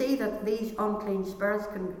we see that these unclean spirits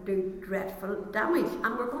can do dreadful damage.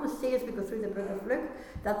 And we're going to see as we go through the book of Luke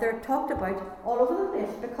that they're talked about all over the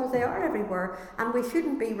place, because they are everywhere. And we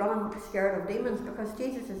shouldn't be running scared of demons, because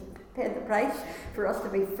Jesus has paid the price for us to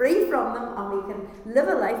be free from them, and we can live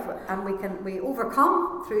a life and we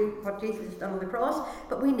overcome through what Jesus has done on the cross.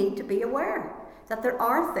 But we need to be aware that there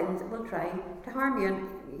are things that will try to harm you.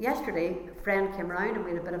 And yesterday, a friend came around and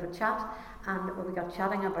we had a bit of a chat, and we got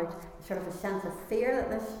chatting about sort of a sense of fear that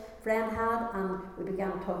this friend had, and we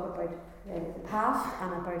began to talk about the past,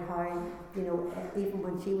 and about how, even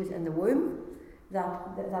when she was in the womb, that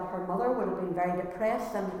her mother would have been very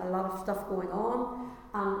depressed and a lot of stuff going on,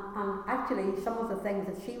 and actually some of the things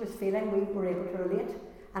that she was feeling we were able to relate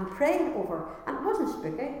and pray over. And it wasn't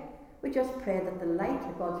spooky. We just prayed that the light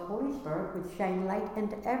of God's Holy Spirit would shine light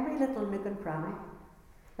into every little nook and cranny,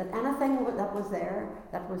 that anything that was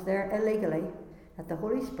there illegally, that the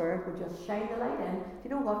Holy Spirit would just shine the light in. Do you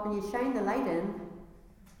know what? When you shine the light in,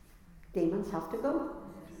 demons have to go.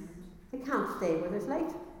 They can't stay where there's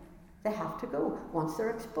light. They have to go once they're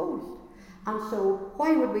exposed. And so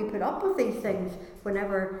why would we put up with these things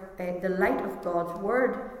whenever the light of God's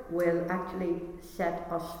Word will actually set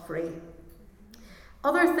us free?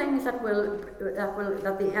 Other things that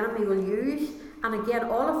the enemy will use, and again,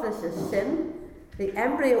 all of this is sin. The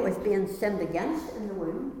embryo is being sinned against in the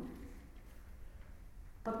womb,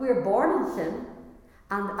 but we're born in sin,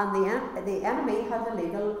 and the enemy has a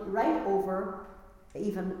legal right over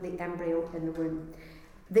even the embryo in the womb.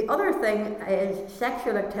 The other thing is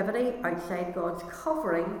sexual activity outside God's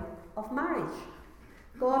covering of marriage.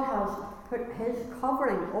 God has put his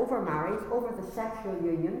covering over marriage, over the sexual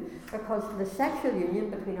union, because the sexual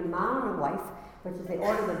union between a man and a wife, which is the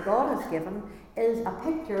order that God has given, is a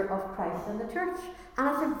picture of Christ and the church. And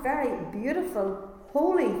it's a very beautiful,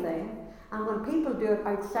 holy thing. And when people do it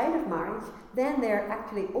outside of marriage, then they're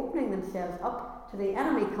actually opening themselves up to the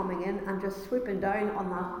enemy coming in and just swooping down on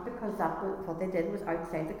that, because that was what they did, was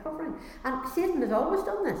outside the covering. And Satan has always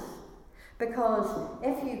done this. Because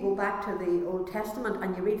if you go back to the Old Testament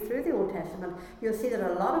and you read through the Old Testament, you'll see that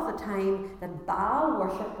a lot of the time that Baal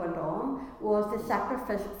worship went on was the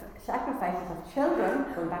sacrifices of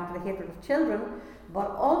children, going back to the hatred of children, but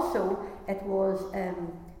also it was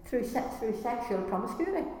through sexual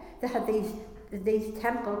promiscuity. They had these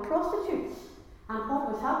temple prostitutes. And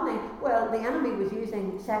what was happening? Well, the enemy was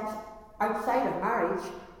using sex outside of marriage,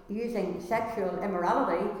 using sexual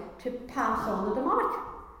immorality to pass on the demonic.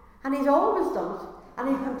 And he's always done it, and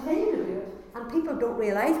he'll continue to do it, and people don't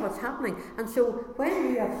realise what's happening. And so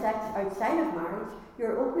when you have sex outside of marriage,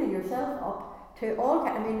 you're opening yourself up to all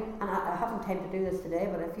kinds. I mean, and I haven't time to do this today,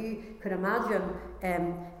 but if you could imagine,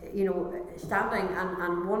 standing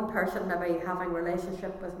and one person maybe having a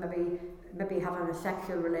relationship with maybe having a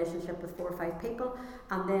sexual relationship with 4 or 5 people,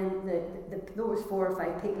 and then those 4 or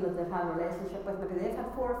 5 people that they've had a relationship with, maybe they've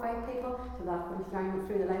had 4 or 5 people, so that comes down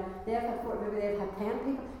through the line. They've had 4, maybe they've had 10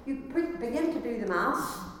 people. You begin to do the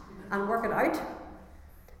maths and work it out,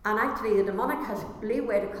 and actually the demonic has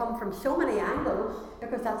leeway to come from so many angles,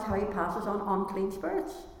 because that's how he passes on unclean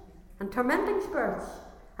spirits and tormenting spirits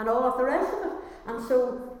and all of the rest of it. And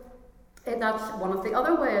so that's one of the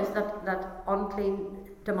other ways that unclean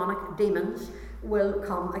demonic demons will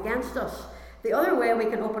come against us. The other way we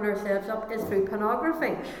can open ourselves up is through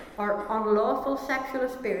pornography, or unlawful sexual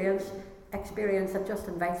experience that just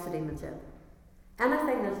invites the demons in.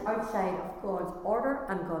 Anything that's outside of God's order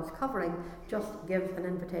and God's covering just gives an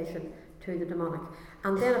invitation to the demonic.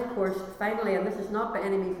 And then, of course, finally, and this is not by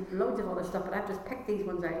any means loads of other stuff, but I've just picked these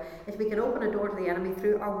ones out, is we can open a door to the enemy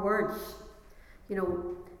through our words.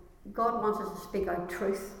 God wants us to speak out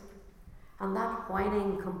truth. And that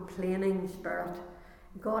whining, complaining spirit,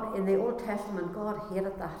 God, in the Old Testament, God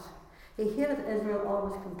hated that. He hated Israel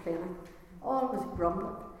always complaining, always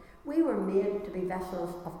grumbling. We were made to be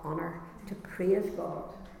vessels of honour, to praise God.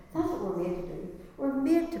 That's what we're made to do. We're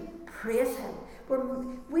made to praise Him.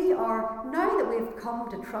 We are, now that we've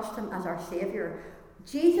come to trust Him as our Saviour,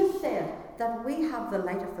 Jesus said that we have the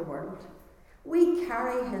light of the world. We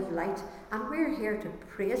carry His light, and we're here to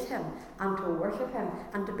praise Him and to worship Him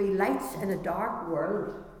and to be lights in a dark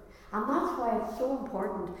world. And that's why it's so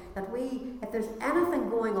important that if there's anything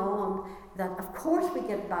going on, that of course we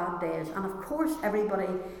get bad days, and of course everybody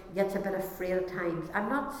gets a bit afraid at times. I'm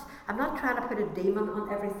not trying to put a demon on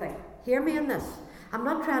everything. Hear me in this. I'm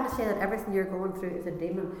not trying to say that everything you're going through is a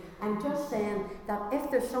demon. I'm just saying that if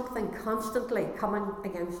there's something constantly coming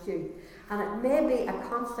against you, and it may be a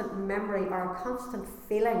constant memory or a constant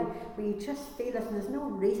feeling where you just feel it and there's no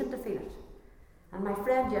reason to feel it. And my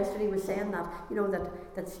friend yesterday was saying that,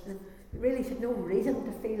 that's really she'd no reason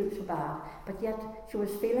to feel so bad, but yet she was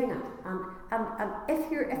feeling it. And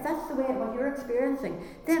if that's the way what you're experiencing,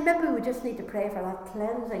 then maybe we just need to pray for that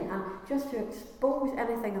cleansing and just to expose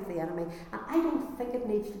anything of the enemy. And I don't think it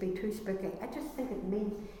needs to be too spooky. I just think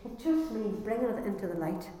it just means bringing it into the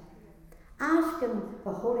light. Asking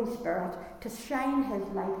the Holy Spirit to shine His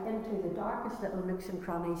light into the darkest little nooks and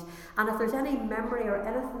crannies. And if there's any memory or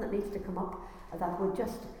anything that needs to come up that would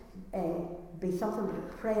just be something to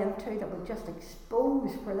pray into, that would just expose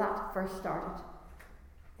where that first started,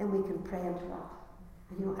 then we can pray into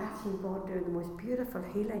that. And I've seen God doing the most beautiful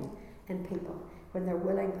healing in people when they're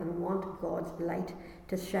willing and want God's light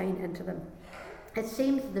to shine into them. It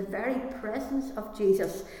seems the very presence of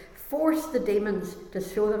Jesus forced the demons to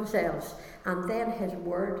show themselves, and then His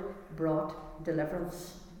word brought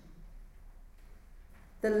deliverance.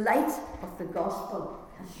 The light of the gospel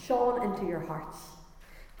has shone into your hearts.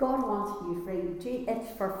 God wants you free.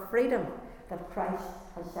 It's for freedom that Christ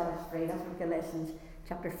has set us free. That's what Galatians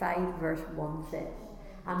chapter 5 verse 1 says.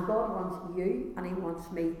 And God wants you and He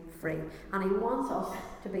wants me free. And He wants us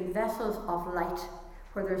to be vessels of light,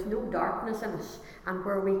 where there's no darkness in us, and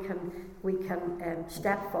where we can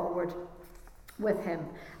step forward with Him.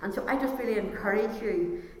 And so I just really encourage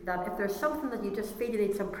you that if there's something that you just feel you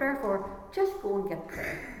need some prayer for, just go and get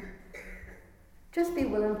prayer. Just be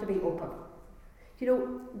willing to be open.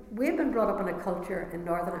 We've been brought up in a culture in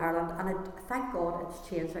Northern Ireland, and thank God it's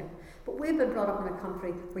changing, but we've been brought up in a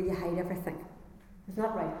country where you hide everything. Isn't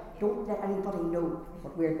that right? Don't let anybody know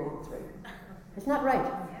what we're going through. Isn't that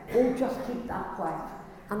right? Oh, just keep that quiet.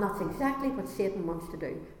 And that's exactly what Satan wants to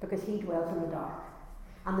do, because he dwells in the dark.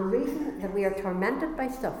 And the reason that we are tormented by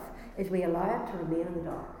stuff is we allow it to remain in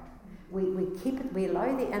the dark. We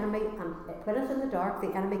allow the enemy, and when it's in the dark,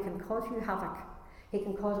 the enemy can cause you havoc. He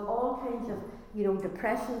can cause all kinds of,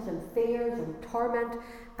 depressions and fears and torment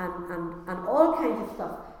and all kinds of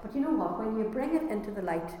stuff. But you know what? When you bring it into the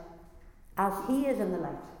light, as He is in the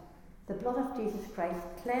light, the blood of Jesus Christ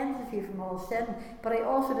cleanses you from all sin, but He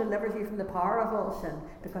also delivers you from the power of all sin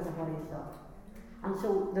because of what He has done. And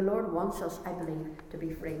so the Lord wants us, I believe, to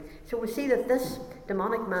be free. So we see that this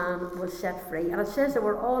demonic man was set free. And it says they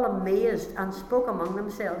were all amazed and spoke among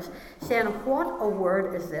themselves, saying, "What a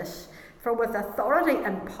word is this? For with authority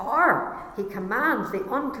and power He commands the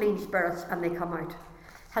unclean spirits, and they come out."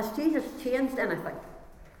 Has Jesus changed anything?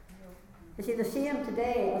 Is He the same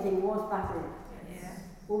today as He was back then? Yes.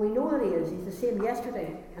 Well, we know that He is. He's the same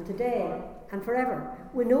yesterday and today and forever.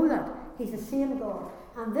 We know that. He's the same God.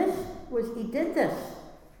 And He did it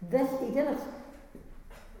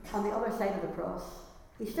on the other side of the cross.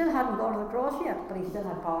 He still hadn't gone to the cross yet, but He still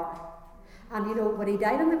had power. And when He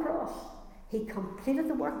died on the cross, He completed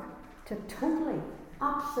the work to totally,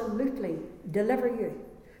 absolutely deliver you.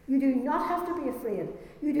 You do not have to be afraid.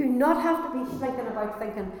 You do not have to be slinking about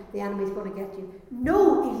thinking the enemy's going to get you.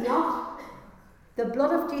 No, he's not. The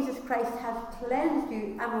blood of Jesus Christ has cleansed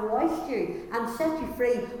you and washed you and set you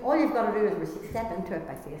free. All you've got to do is step into it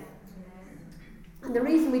by faith. And the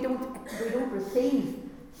reason we don't receive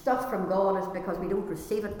stuff from God is because we don't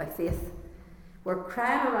receive it by faith. We're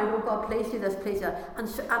crying around, "Oh God, please do this, please do that."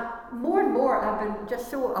 And more and more I've been just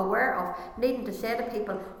so aware of needing to say to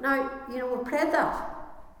people, now, we prayed that.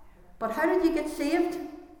 But how did you get saved?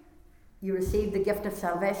 You received the gift of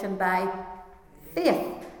salvation by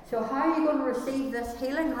faith. So how are you going to receive this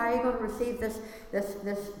healing? How are you going to receive this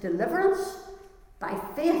deliverance? By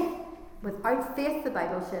faith. Without faith, the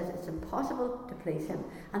Bible says, it's impossible to please Him.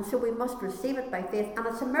 And so we must receive it by faith, and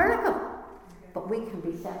it's a miracle. But we can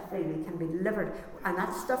be set free, we can be delivered. And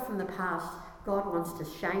that stuff from the past, God wants to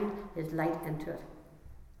shine His light into it.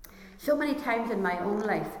 So many times in my own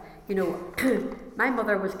life, my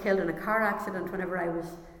mother was killed in a car accident whenever I was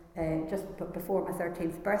before my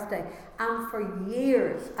 13th birthday, and for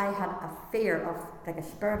years I had a fear of, like, a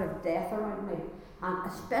spirit of death around me,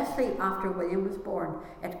 and especially after William was born,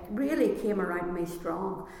 it really came around me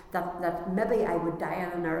strong that maybe I would die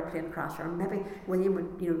in an aeroplane crash, or maybe William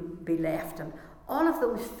would be left, and all of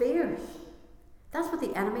those fears. That's what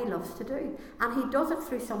the enemy loves to do, and he does it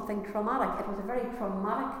through something traumatic. It was a very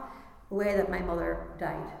traumatic way that my mother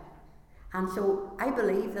died. And so I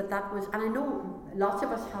believe that was, and I know lots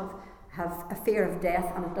of us have a fear of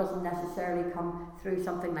death, and it doesn't necessarily come through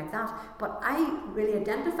something like that, but I really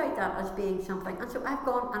identified that as being something, and so I've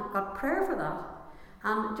gone and got prayer for that,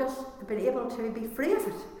 and just been able to be free of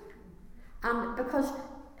it. And because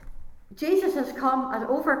Jesus has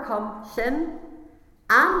overcome sin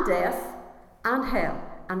and death and hell,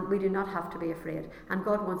 and we do not have to be afraid, and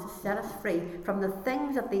God wants to set us free from the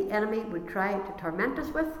things that the enemy would try to torment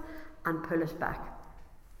us with and pull us back.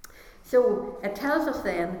 So it tells us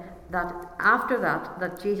then that after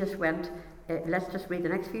that Jesus went, let's just read the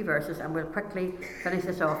next few verses and we'll quickly finish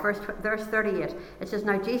this off. Verse 38, it says,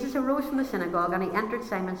 Now Jesus arose from the synagogue and he entered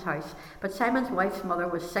Simon's house, but Simon's wife's mother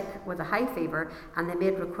was sick with a high fever, and they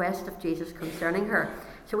made request of Jesus concerning her.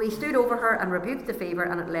 So he stood over her and rebuked the fever,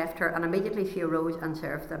 and it left her, and immediately she arose and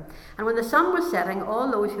served them. And when the sun was setting,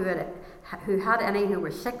 all those who had any who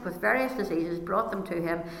were sick with various diseases brought them to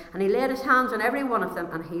him, and he laid his hands on every one of them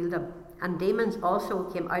and healed them. And demons also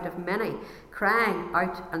came out of many, crying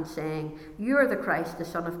out and saying, You are the Christ, the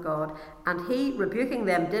Son of God. And he, rebuking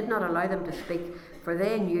them, did not allow them to speak, for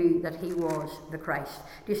they knew that he was the Christ.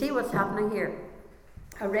 Do you see what's happening here?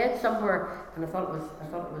 I read somewhere, and I thought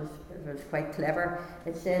it was quite clever.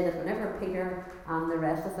 It said that whenever Peter and the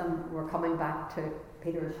rest of them were coming back to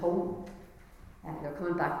Peter's home, they're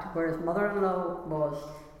coming back to where his mother-in-law was,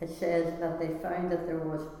 it says that they found that there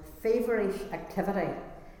was feverish activity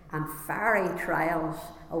and fiery trials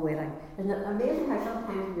awaiting. Isn't it amazing how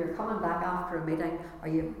sometimes when you're coming back after a meeting, or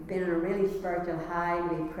you've been in a really spiritual high,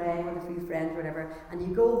 maybe praying with a few friends or whatever, and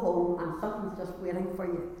you go home and something's just waiting for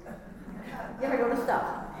you. You ever notice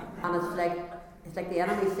that? And it's like the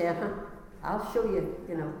enemy saying, I'll show you,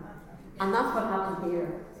 And that's what happened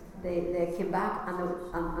here. They came back,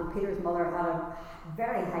 and Peter's mother had a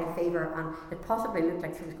very high fever, and it possibly looked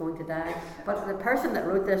like she was going to die. But the person that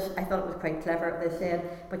wrote this, I thought it was quite clever. They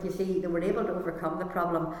said, but you see, they were able to overcome the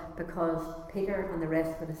problem because Peter and the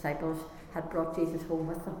rest of the disciples had brought Jesus home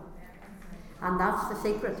with them. And that's the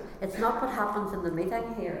secret. It's not what happens in the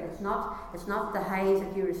meeting here. It's not the highs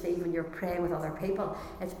that you receive when you're praying with other people.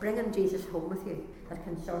 It's bringing Jesus home with you that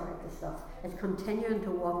can sort out the stuff. It's continuing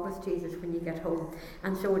to walk with Jesus when you get home.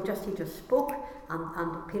 And so he just spoke,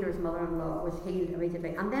 and Peter's mother-in-law was healed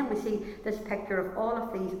immediately. And then we see this picture of all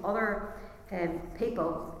of these other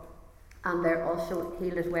people, and they're also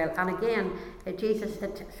healed as well. And again, Jesus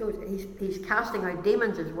shows he's casting out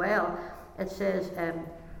demons as well. It says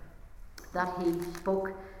that he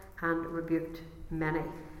spoke and rebuked many.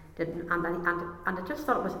 And I just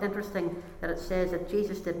thought it was interesting that it says that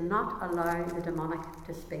Jesus did not allow the demonic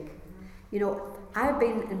to speak. I've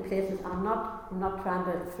been in places, and I'm not trying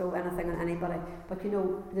to throw anything on anybody, but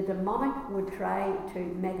the demonic would try to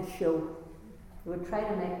make a show. It would try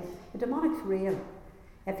to make the demonic's real.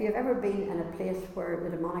 If you've ever been in a place where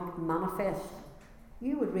the demonic manifests,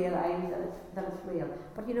 you would realise that it's real.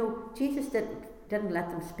 But Jesus didn't let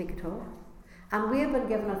them speak at all. And we have been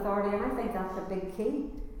given authority, and I think that's a big key,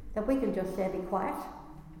 that we can just say, be quiet,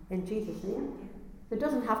 in Jesus' name. There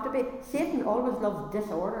doesn't have to be. Satan always loves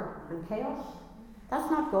disorder and chaos. That's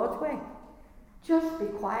not God's way. Just be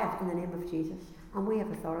quiet in the name of Jesus, and we have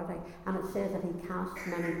authority. And it says that he cast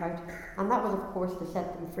many out. And that was, of course, to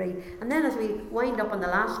set them free. And then as we wind up on the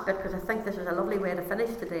last bit, because I think this is a lovely way to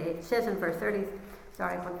finish today, it says in verse 30,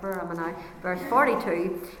 where am I now? Verse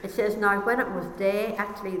 42, it says, Now when it was day,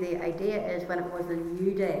 actually the idea is when it was the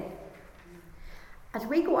new day. As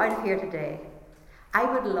we go out of here today, I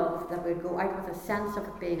would love that we'd go out with a sense of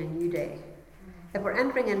it being a new day. That we're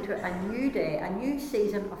entering into a new day, a new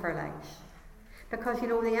season of our lives. Because, the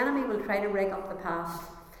enemy will try to rake up the past.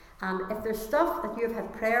 And if there's stuff that you've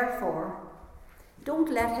had prayer for, don't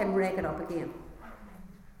let him rake it up again.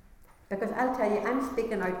 Because I'll tell you, I'm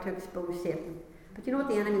speaking out to expose Satan. But you know what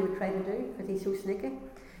the enemy would try to do? Because he's so sneaky.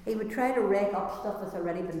 He would try to rake up stuff that's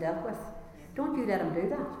already been dealt with. Don't you let him do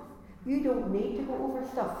that. You don't need to go over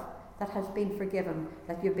stuff that has been forgiven,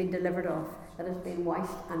 that you've been delivered of, that has been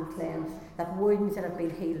washed and cleansed, that wounds that have been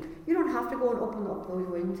healed. You don't have to go and open up those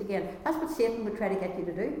wounds again. That's what Satan would try to get you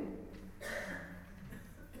to do.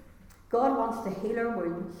 God wants to heal our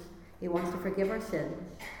wounds. He wants to forgive our sins.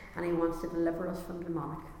 And he wants to deliver us from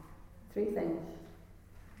demonic. 3 things.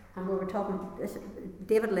 And we were talking,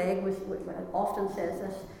 David Legg often says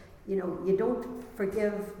this, you don't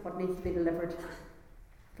forgive what needs to be delivered.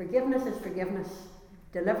 Forgiveness is forgiveness.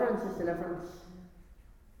 Deliverance is deliverance.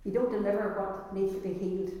 You don't deliver what needs to be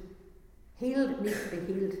healed. Healed needs to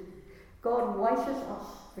be healed. God washes us,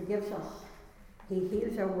 forgives us. He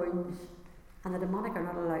heals our wounds, and the demonic are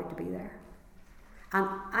not allowed to be there. And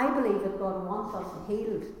I believe that God wants us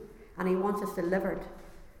healed, and He wants us delivered,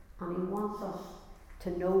 and He wants us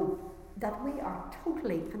to know that we are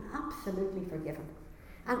totally and absolutely forgiven.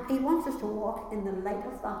 And He wants us to walk in the light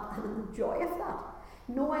of that and in the joy of that,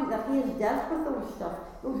 knowing that He has dealt with those stuff.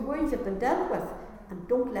 Those wounds have been dealt with, and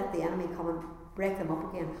don't let the enemy come and break them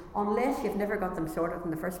up again, unless you've never got them sorted in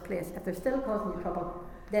the first place. If they're still causing you trouble,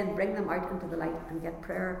 then bring them out into the light and get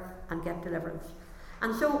prayer and get deliverance.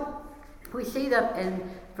 And so we see that in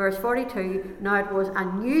verse 42, now it was a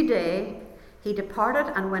new day. He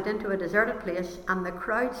departed and went into a deserted place, and the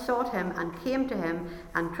crowd sought him and came to him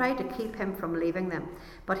and tried to keep him from leaving them.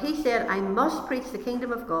 But he said, I must preach the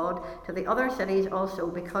kingdom of God to the other cities also,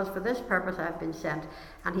 because for this purpose I have been sent.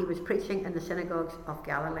 And he was preaching in the synagogues of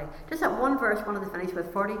Galilee. Just that one verse, wanted to finish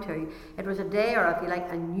with 42. It was a day, or if you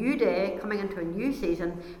like, a new day, coming into a new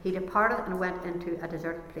season. He departed and went into a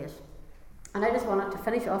deserted place. And I just wanted to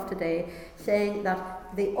finish off today saying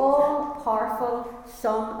that the all-powerful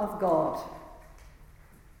Son of God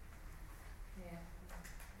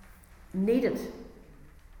needed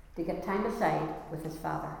to get time aside with his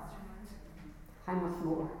Father. How much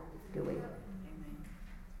more do we?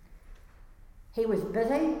 He was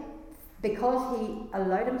busy because he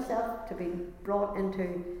allowed himself to be brought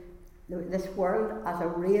into this world as a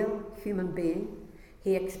real human being.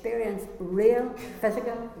 He experienced real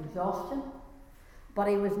physical exhaustion, but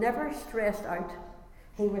he was never stressed out.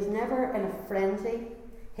 He was never in a frenzy.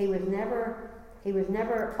 He was never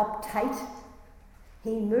uptight.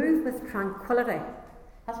 He moved with tranquility.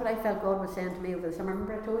 That's what I felt God was saying to me over the summer.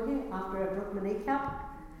 Remember I told you, after I broke my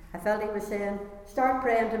kneecap? I felt He was saying, start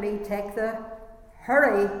praying to me, take the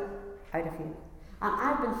hurry out of you. And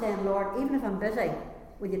I've been saying, Lord, even if I'm busy,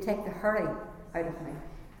 will you take the hurry out of me?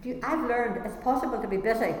 I've learned it's possible to be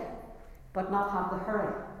busy, but not have the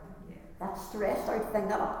hurry. That stressed out thing,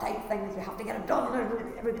 that uptight thing that you have to get it done.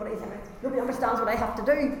 Nobody understands what I have to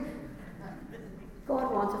do.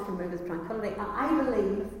 God wants us to move with tranquility, and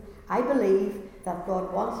I believe that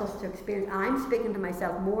God wants us to experience, and I'm speaking to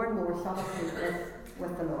myself, more and more solitude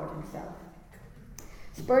with the Lord Himself.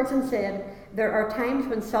 Spurgeon said, there are times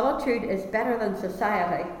when solitude is better than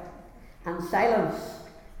society, and silence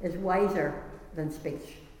is wiser than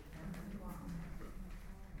speech.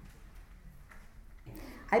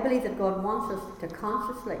 I believe that God wants us to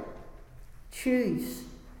consciously choose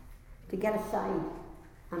to get aside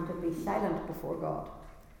and to be silent before God.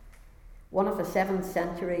 One of the 7th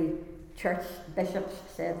century church bishops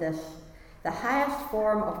said this: the highest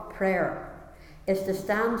form of prayer is to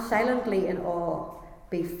stand silently in awe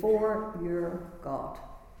before your God.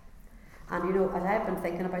 And as I've been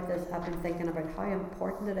thinking about this, I've been thinking about how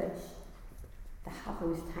important it is to have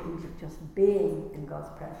those times of just being in God's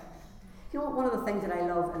presence. One of the things that I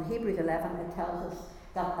love in Hebrews 11, it tells us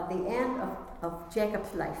that at the end of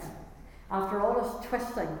Jacob's life, after all his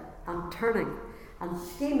twisting and turning and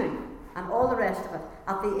scheming and all the rest of it,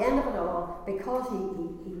 at the end of it all, because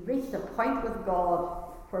he reached a point with God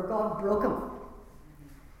where God broke him,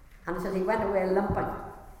 and it says he went away limping.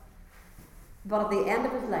 But at the end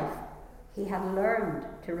of his life, he had learned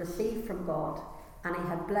to receive from God, and he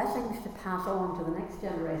had blessings to pass on to the next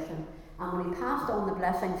generation. And when he passed on the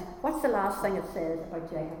blessings, what's the last thing it says about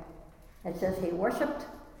Jacob? It says he worshipped,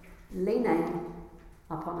 leaning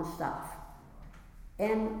upon his staff,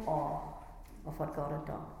 in awe of what God had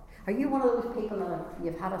done. Are you one of those people that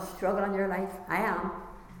you've had a struggle in your life? I am.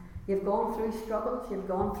 You've gone through struggles, you've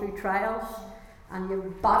gone through trials, and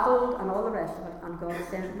you've battled and all the rest of it, and God is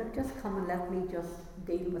saying, look, just come and let me just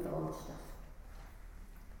deal with all this stuff.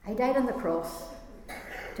 I died on the cross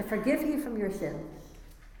to forgive you from your sins,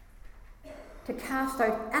 to cast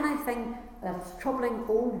out anything that's troubling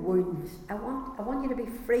old wounds. I want you to be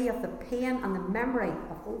free of the pain and the memory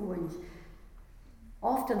of old wounds.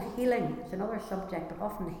 Often healing is another subject, but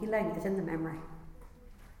often healing is in the memory.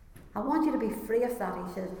 I want you to be free of that.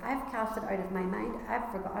 He says, I've cast it out of my mind.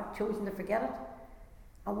 I've chosen to forget it.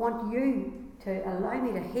 I want you to allow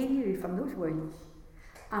me to heal you from those wounds.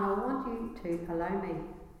 And I want you to allow me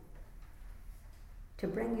to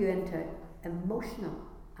bring you into emotional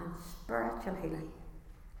and spiritual healing,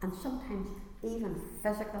 and sometimes even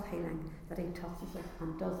physical healing, that he touches us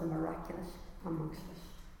and does the miraculous amongst us.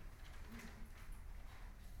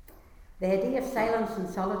 The idea of silence and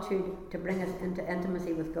solitude to bring us into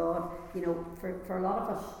intimacy with God, for a lot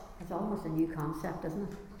of us, it's almost a new concept, isn't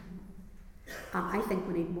it? And I think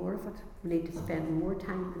we need more of it. We need to spend more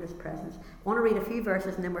time in His presence. I want to read a few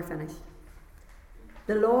verses and then we're finished.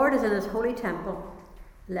 The Lord is in His holy temple.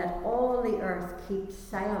 Let all the earth keep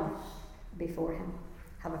silence before Him.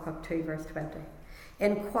 Habakkuk 2 verse 20.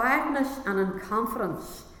 In quietness and in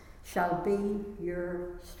confidence shall be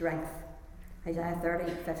your strength. Isaiah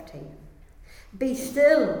 30:15. Be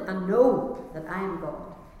still and know that I am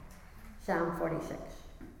God. Psalm 46.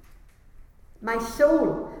 My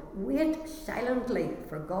soul, wait silently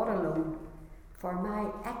for God alone, for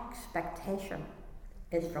my expectation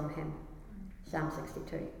is from Him. Psalm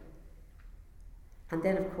 62. And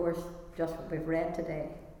then, of course, just what we've read today.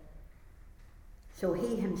 So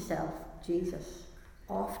He Himself, Jesus,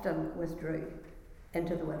 often withdrew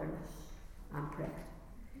into the wilderness and prayed.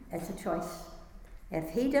 It's a choice.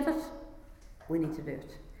 If He did it, we need to do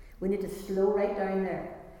it. We need to slow right down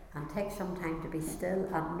there and take some time to be still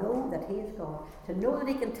and know that He is God. To know that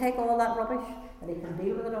He can take all that rubbish, that He can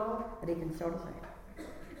deal with it all, that He can sort us out.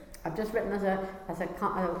 I've just written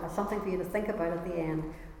as something for you to think about at the end.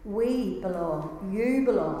 You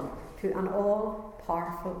belong to an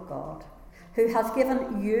all-powerful God who has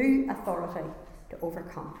given you authority to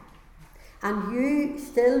overcome. And you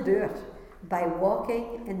still do it by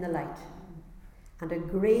walking in the light and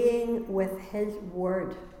agreeing with His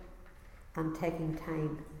word and taking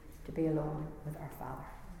time to be alone with our Father.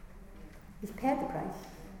 He's paid the price.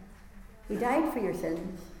 He died for your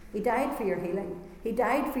sins. He died for your healing. He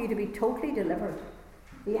died for you to be totally delivered.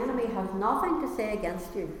 The enemy has nothing to say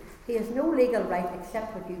against you. He has no legal right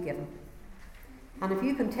except what you give him. And if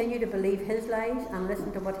you continue to believe his lies and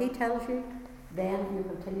listen to what he tells you, then you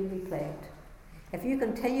continue to be plagued. If you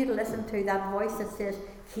continue to listen to that voice that says,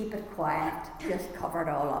 keep it quiet, just cover it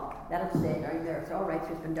all up, let it stay down there, it's all right,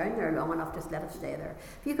 she's been down there long enough, just let it stay there.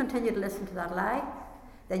 If you continue to listen to that lie,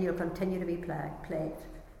 then you'll continue to be plagued.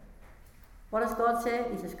 What does God say?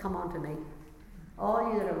 He says, come unto me,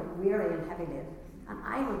 all you that are weary and heavy laden, and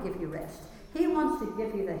I will give you rest. He wants to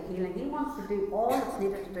give you the healing. He wants to do all that's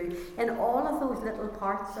needed to do in all of those little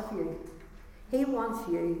parts of you. He wants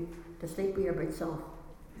you to sleep with your boots on,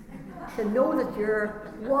 to know that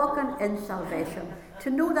you're walking in salvation, to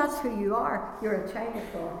know that's who you are. You're a child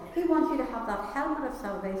of God. He wants you to have that helmet of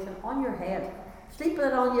salvation on your head. Sleep with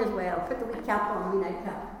it on you as well. Put the wee cap on, the wee night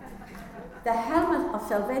cap. The helmet of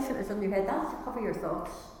salvation is on your head. That's to cover your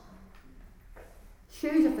thoughts.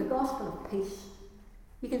 Shoes of the gospel of peace.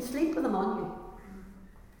 You can sleep with them on you.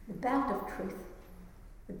 The belt of truth.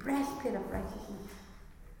 The breastplate of righteousness.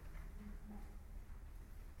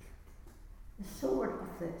 The sword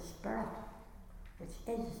of the Spirit, which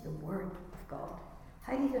is the word of God.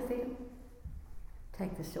 How do you defeat him?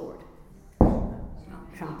 Take the sword.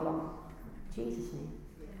 Trample on it. In Jesus' name.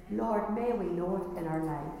 Lord, may we know it in our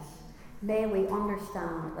lives. May we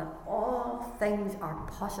understand that all things are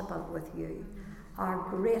possible with you, our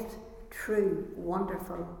great, true,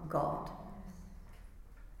 wonderful God,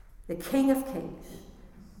 the King of Kings,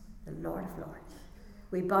 the Lord of Lords.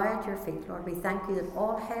 We bow at your feet, Lord. We thank you that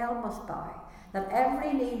all hell must bow, that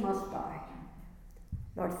every knee must bow.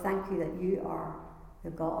 Lord, thank you that you are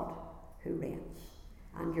the God who reigns,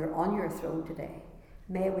 and you're on your throne today.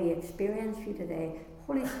 May we experience you today.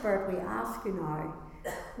 Holy Spirit, we ask you now,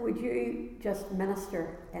 would you just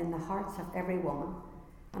minister in the hearts of every woman?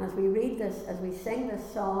 And as we read this, as we sing this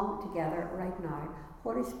song together right now,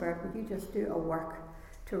 Holy Spirit, would you just do a work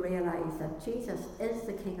to realise that Jesus is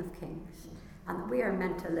the King of Kings and that we are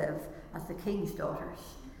meant to live as the King's daughters.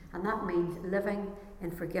 And that means living in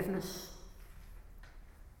forgiveness,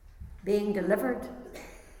 being delivered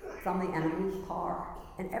from the enemy's power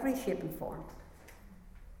in every shape and form,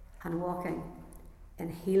 and walking in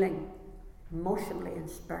healing, emotionally and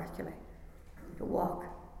spiritually, to walk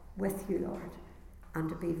with you, Lord, and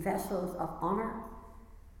to be vessels of honour,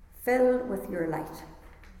 filled with your light,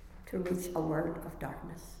 to reach a world of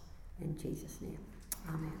darkness. In Jesus' name,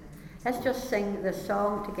 amen. Let's just sing this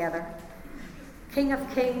song together. King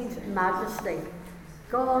of Kings, Majesty,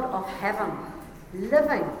 God of heaven,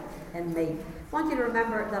 living in me. I want you to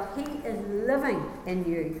remember that he is living in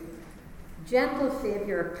you. Gentle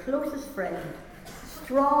Saviour, closest friend,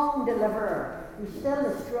 strong deliverer. He's still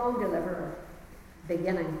the strong deliverer,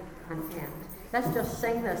 beginning and end. Let's just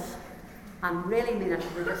sing this and really mean it.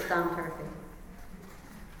 We'll just stand to our feet.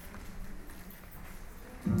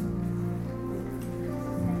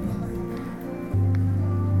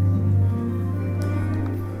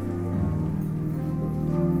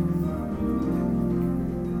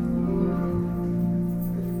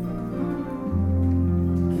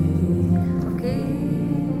 King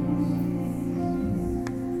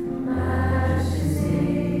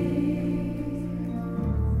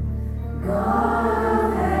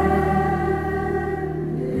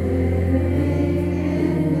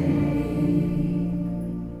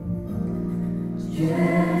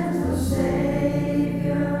Gentle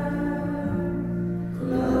Savior,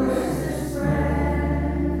 closest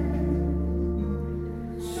friend,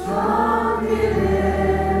 strong deliverer,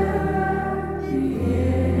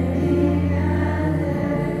 beginning and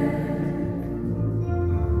end.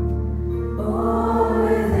 Oh,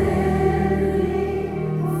 within me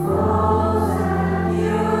falls at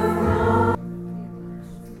your throne.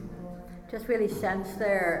 Just really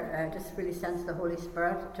sense the Holy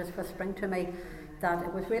Spirit just whispering to me that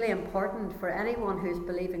it was really important for anyone who's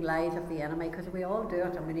believing lies of the enemy, because we all do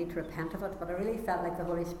it and we need to repent of it, but I really felt like the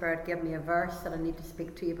Holy Spirit gave me a verse that I need to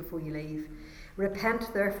speak to you before you leave.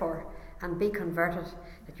 Repent therefore and be converted,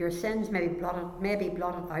 that your sins may be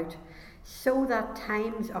blotted out, so that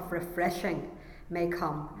times of refreshing may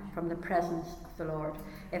come from the presence of the Lord.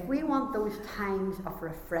 If we want those times of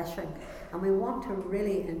refreshing and we want to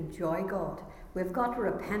really enjoy God, we've got to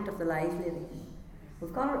repent of the lies, ladies.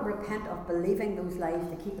 We've got to repent of believing those lies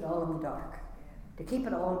to keep it all in the dark, to keep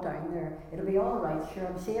it all down there. It'll be all right, sure,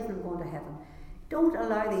 I'm saved and I'm going to heaven. Don't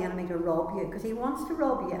allow the enemy to rob you, because he wants to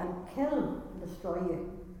rob you and kill and destroy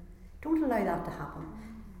you. Don't allow that to happen.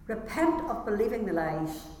 Repent of believing the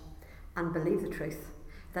lies and believe the truth,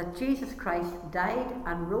 that Jesus Christ died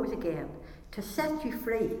and rose again to set you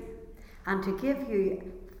free and to give you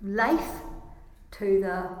life to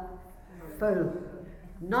the full.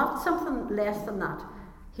 Not something less than that.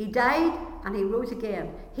 He died and he rose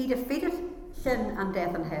again. He defeated sin and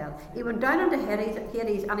death and hell. He went down into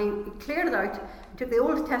Hades and he cleared it out. He took the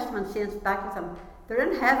Old Testament saints back with him. They're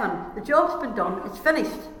in heaven. The job's been done. It's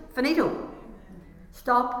finished. Finito.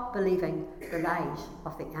 Stop believing the lies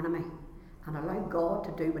of the enemy and allow God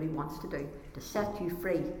to do what he wants to do, to set you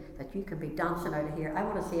free, that you can be dancing out of here. I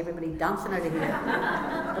want to see everybody dancing out of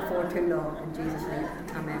here before too long, in Jesus' name.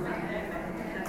 Amen.